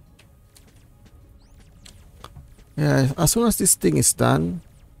 Yeah, as soon as this thing is done,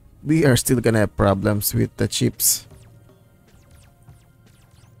 we are still gonna have problems with the chips.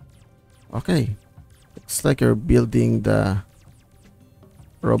 Okay, looks like you're building the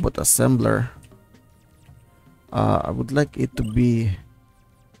robot assembler. I would like it to be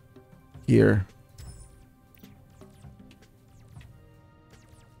here.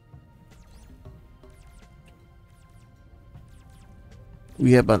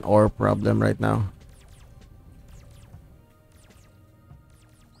 We have an ore problem right now.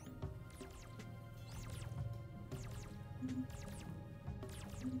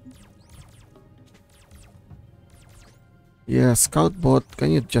 Yeah, scout bot,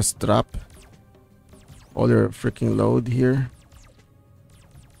 can you just drop all your freaking load here?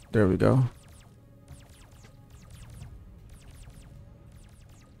 There we go.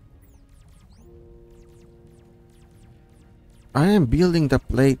 I am building the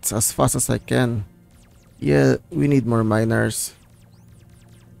plates as fast as I can. Yeah, we need more miners.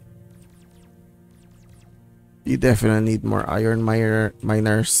 You definitely need more iron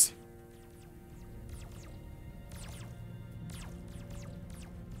miners.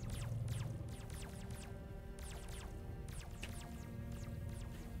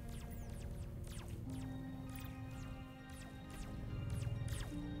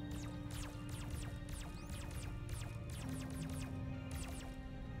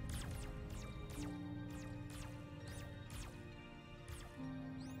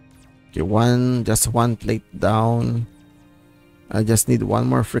 Okay, just one plate down. I just need one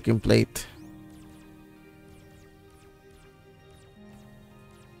more freaking plate.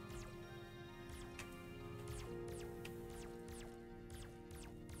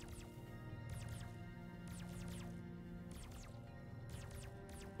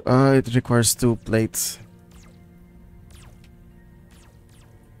 It requires 2 plates.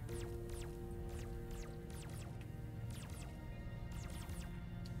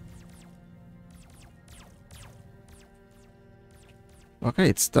 Okay,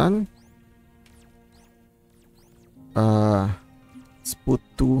 it's done. Let's put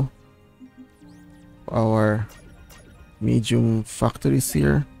 2 our medium factories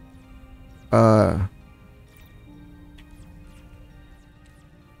here.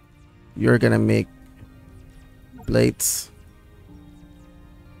 You're gonna make plates.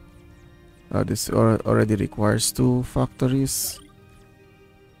 This already requires 2 factories.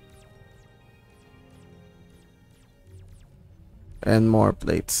 And more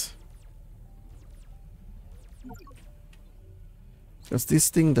plates. Because this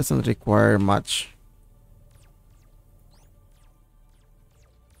thing doesn't require much.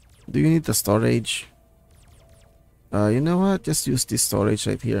 Do you need the storage? You know what? Just use this storage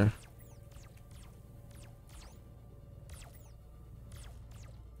right here.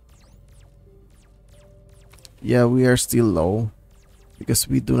 Yeah, we are still low because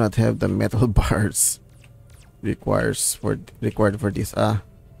we do not have the metal bars required for this. You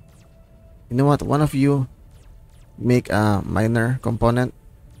know what? One of you make a miner component,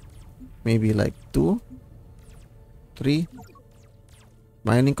 maybe like 2, 3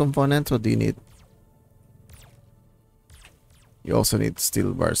 mining components. What do you need? You also need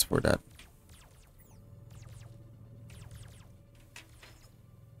steel bars for that.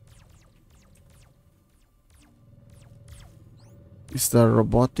 Is the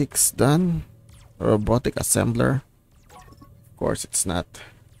robotics done? Robotic assembler? Of course it's not.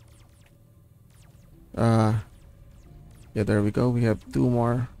 Yeah, there we go. We have 2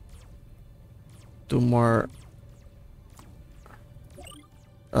 more. 2 more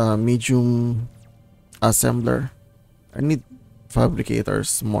medium assembler. I need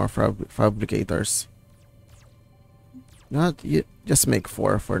fabricators, more fabricators. Not yet, just make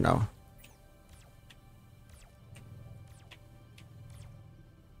 4 for now.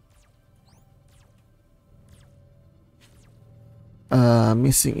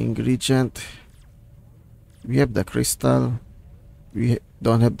 Missing ingredient. We have the crystal. We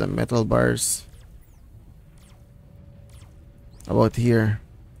don't have the metal bars. About here,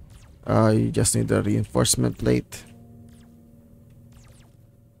 you just need the reinforcement plate.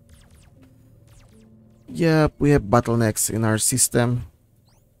 Yep, we have bottlenecks in our system.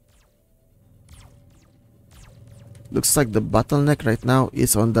 Looks like the bottleneck right now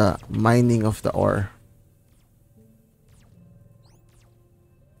is on the mining of the ore.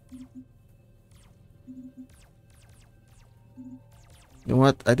 You know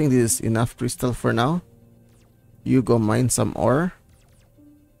what? I think this is enough crystal for now. You go mine some ore.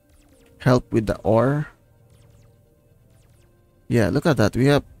 Help with the ore. Yeah, look at that. We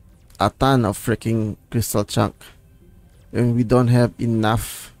have a ton of freaking crystal chunk. And we don't have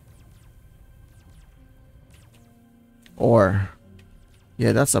enough ore.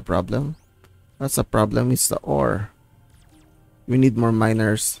 Yeah, that's a problem. That's a problem. It's the ore. We need more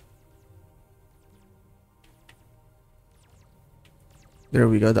miners. There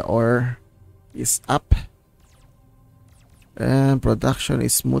we go. The ore is up. And production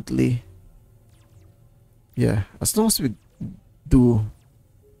is smoothly. Yeah, as long as we do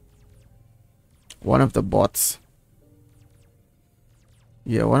one of the bots.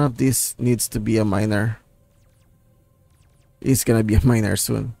 Yeah, one of these needs to be a miner. He's gonna be a miner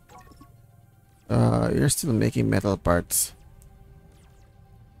soon. You're still making metal parts.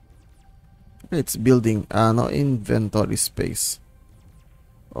 Okay, it's building. No inventory space.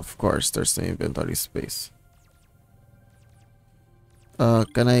 Of course, there's no inventory space.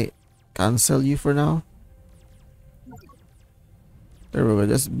 Can I cancel you for now? There we go.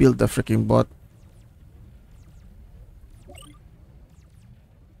 Just build the freaking bot.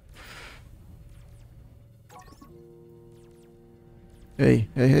 Hey,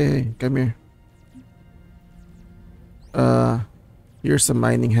 hey, hey, hey, come here. Here's a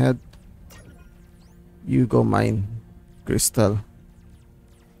mining head. You go mine crystal.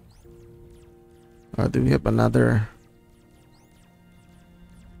 Do we have another?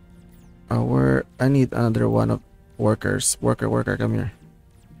 Where I need another one of workers. Worker, come here.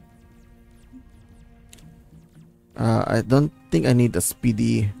 I don't think I need a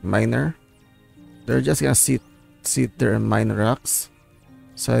speedy miner. They're just gonna sit there and mine rocks.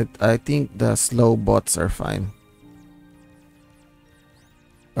 So I think the slow bots are fine.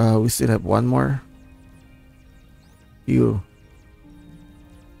 We still have one more. You.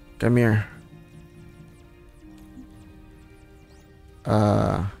 Come here.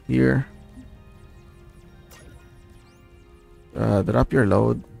 Here. Drop your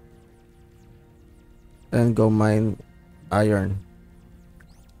load. And go mine iron.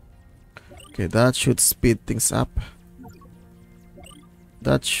 Okay, that should speed things up.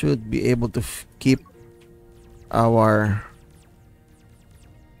 That should be able to keep our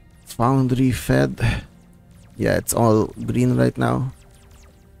foundry fed. Yeah, it's all green right now.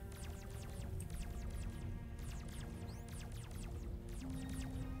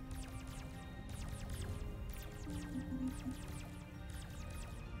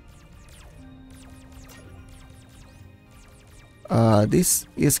 This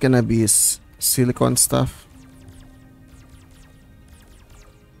is gonna be silicon stuff.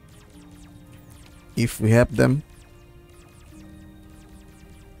 If we have them.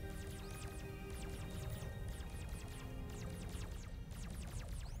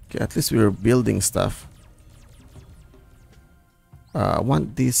 Okay, at least we were building stuff. I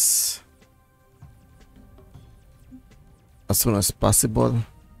want this as soon as possible.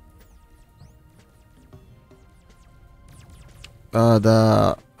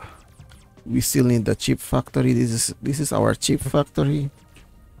 We still need the chip factory. This is our chip factory.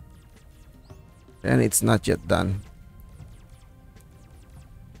 And it's not yet done.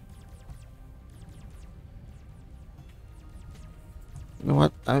 You know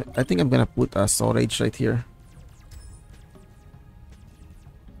what? I think I'm gonna put a storage right here.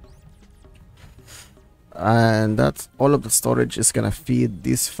 And that's all of the storage is gonna feed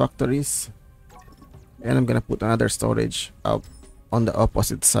these factories. And I'm gonna put another storage up on the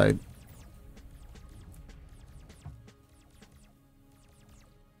opposite side.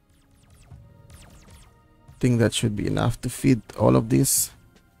 Think that should be enough to feed all of this.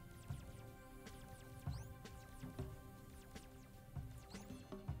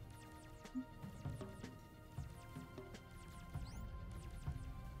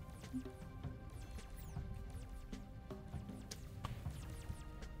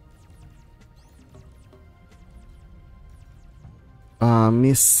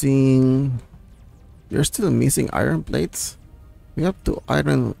 Missing. You're still missing iron plates. We have two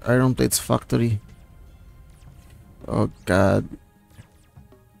iron plates factory. Oh god.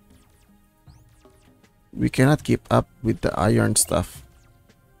 We cannot keep up with the iron stuff.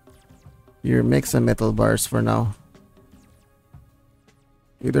 Here, make some metal bars for now.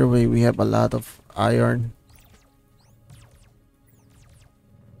 Either way, we have a lot of iron.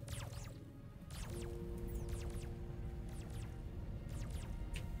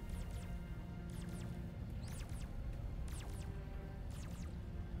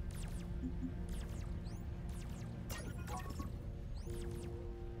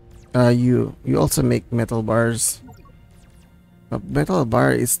 You also make metal bars. A metal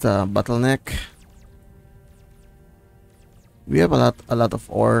bar is the bottleneck. We have a lot of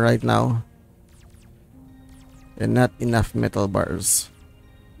ore right now, and not enough metal bars.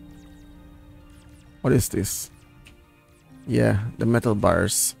 What is this? Yeah, the metal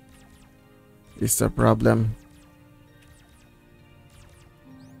bars is the problem.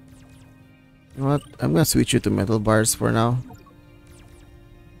 You know what? I'm gonna switch you to metal bars for now.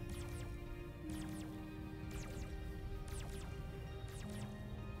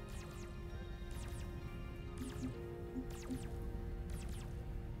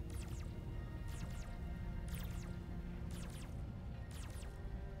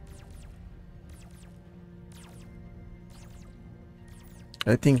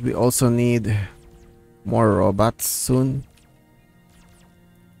 I think we also need more robots soon.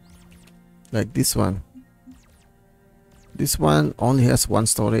 Like this one. This one only has one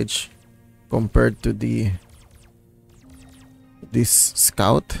storage compared to this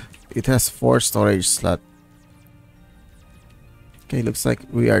scout. It has 4 storage slots. Okay, looks like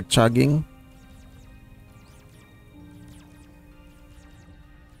we are chugging.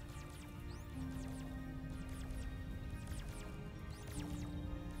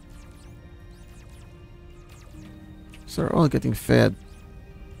 So we're all getting fed.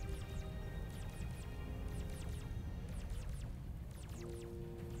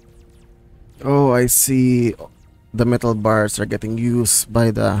 Oh, I see. The metal bars are getting used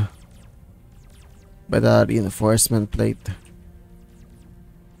by the reinforcement plate.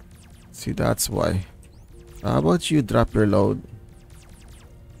 See, that's why. How about you drop your load?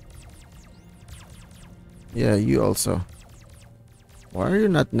 Yeah, you also. Why are you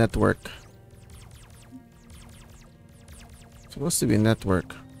not network? Supposed to be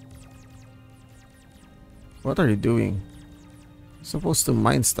network. What are you doing? Supposed to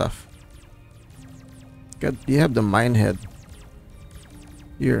mine stuff. God, you have the mine head.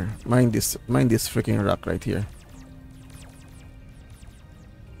 Here, mine this freaking rock right here.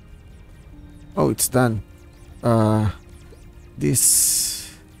 Oh, it's done. This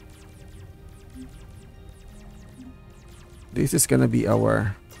is gonna be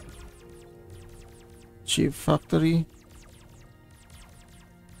our chip factory.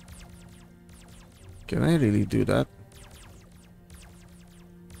 Can I really do that?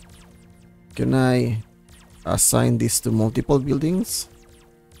 Can I assign this to multiple buildings?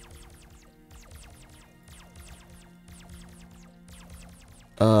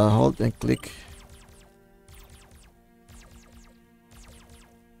 Hold and click.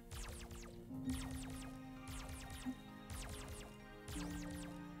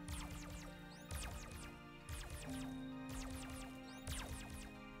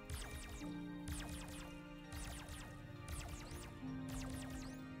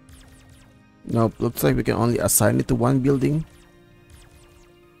 Nope, looks like we can only assign it to one building.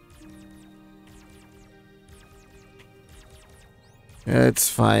 Yeah, it's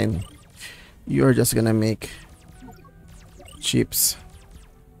fine. You're just gonna make chips.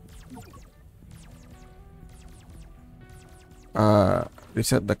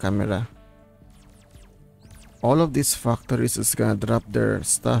 Reset the camera. All of these factories is gonna drop their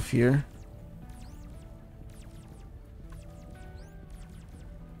stuff here.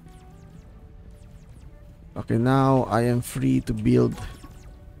 Okay, now I am free to build.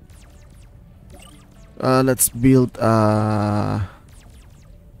 Let's build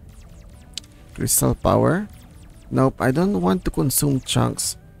crystal power. Nope, I don't want to consume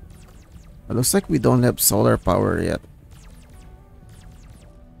chunks. It looks like we don't have solar power yet.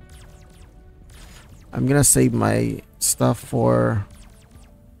 I'm gonna save my stuff for...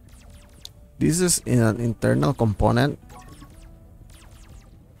 This is in an internal component.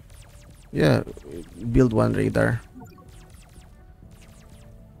 Yeah, build one radar.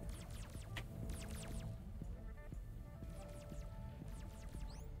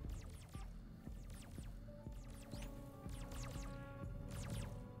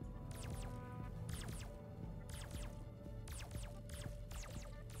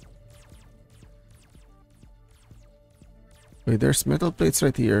 Wait, there's metal plates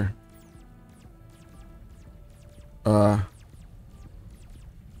right here.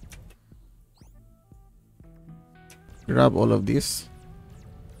 grab all of this.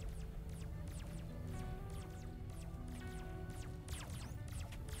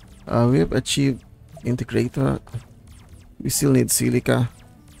 We have achieved integrator. We still need silica.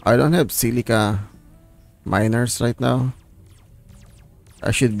 I don't have silica miners right now.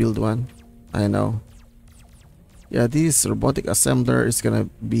 I should build one. I know. Yeah, this robotic assembler is gonna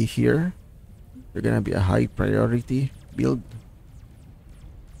be here. They're gonna be a high priority build.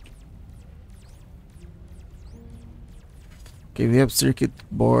 Okay, we have circuit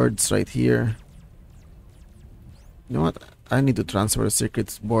boards right here. You know what? I need to transfer the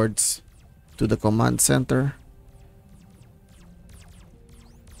circuit boards to the command center.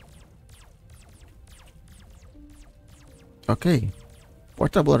 Okay.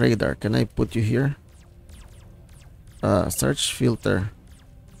 Portable radar. Can I put you here? Search filter.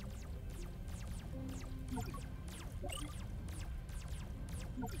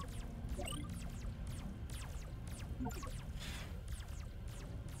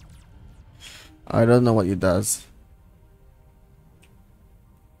 I don't know what it does.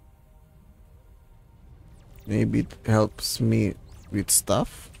 Maybe it helps me with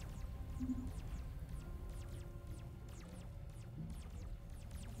stuff.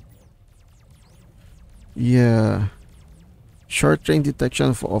 Yeah. Short range detection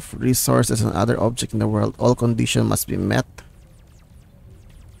of resources and other objects in the world. All conditions must be met.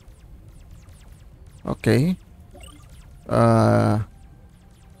 Okay.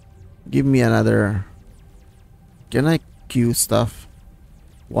 Give me another. Can I queue stuff?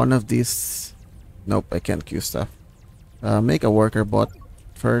 One of these. Nope, I can't queue stuff. Make a worker bot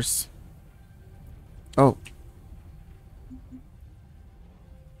first. Oh.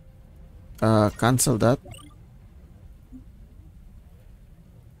 Cancel that.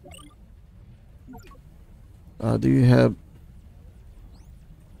 Do you have...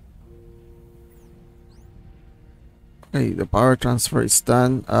 Okay, the power transfer is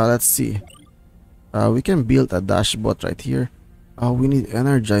done. Let's see. We can build a dashbot right here. We need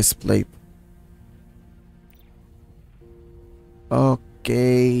energized plate.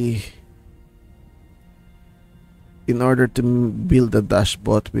 Okay. In order to build the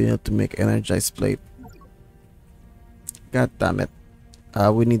dashbot, we need to make energized plate. God damn it.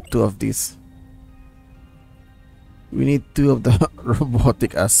 We need 2 of these. We need 2 of the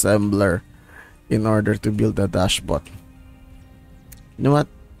robotic assembler in order to build the dashbot. You know what?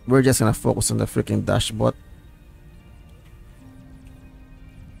 We're just gonna focus on the freaking dashbot.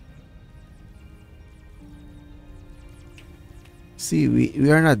 See,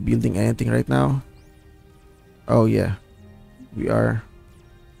 we are not building anything right now. Oh yeah, we are.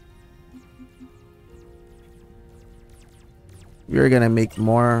 We are gonna make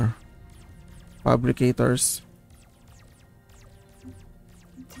more fabricators.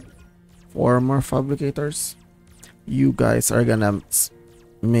 4 more fabricators. You guys are gonna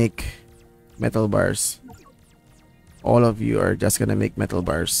make metal bars. All of you are just gonna make metal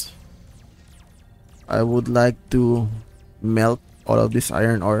bars. I would like to melt all of this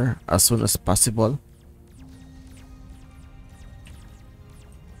iron ore as soon as possible.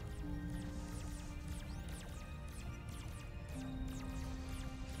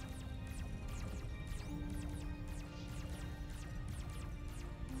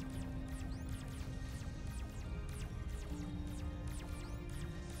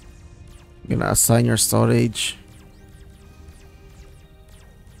 I'm gonna assign your storage.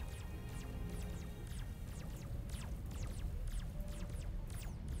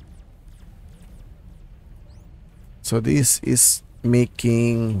 So this is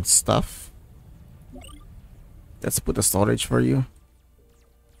making stuff. Let's put a storage for you.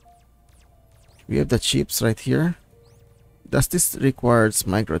 We have the chips right here. Does this requires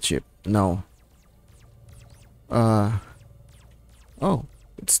microchip? No. Oh,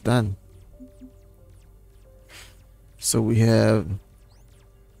 it's done. So we have.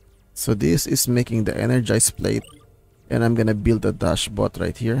 So this is making the energized plate, and I'm gonna build a dashbot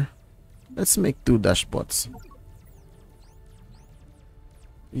right here. Let's make 2 dashbots.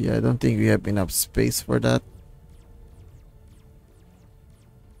 Yeah, I don't think we have enough space for that.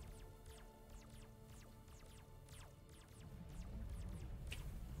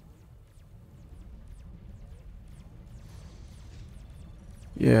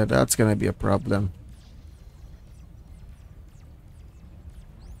 Yeah, that's gonna be a problem.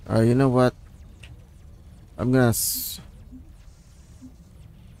 You know what? I'm gonna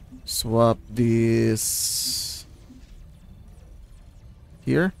swap this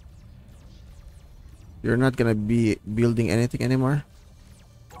here. You're not gonna be building anything anymore.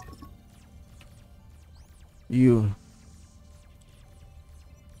 You.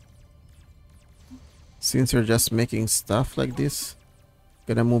 Since you're just making stuff like this,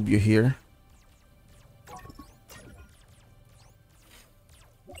 gonna move you here.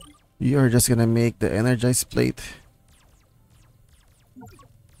 You're just gonna make the energized plate.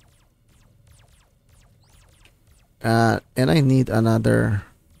 And I need another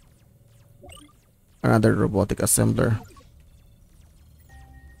robotic assembler.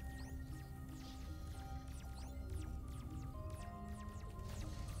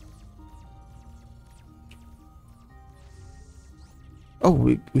 Oh,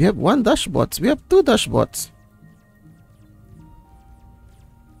 we have one dashbots. We have two dashbots.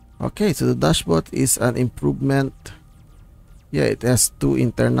 Okay, so the dashbot is an improvement. Yeah, it has two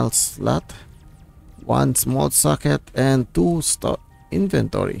internal slot, one small socket, and two stock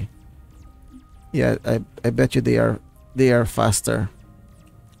inventory. Yeah, I bet you they are faster.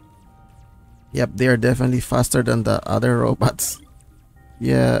 Yep, they are definitely faster than the other robots.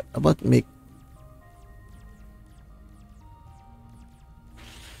 Yeah, about make.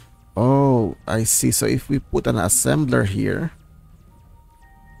 Oh, I see. So if we put an assembler here,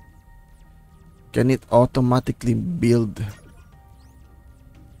 can it automatically build?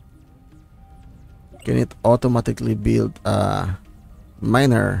 Can it automatically build a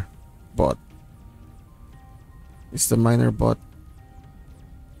miner bot? Is the miner bot?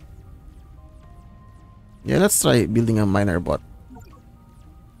 Yeah, let's try building a miner bot.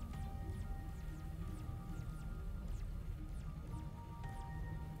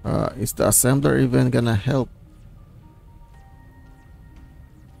 Is the assembler even gonna help?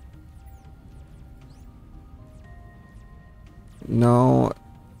 No.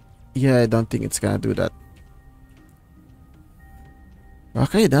 Yeah, I don't think it's gonna do that.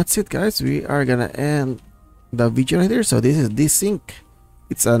 Okay, that's it, guys. We are gonna end the video right here. So this is Desynced.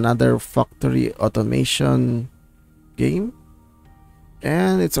 It's another factory automation game,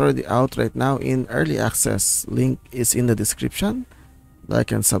 and it's already out right now in early access. Link is in the description.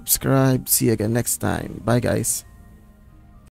 Like and subscribe. See you again next time. Bye, guys.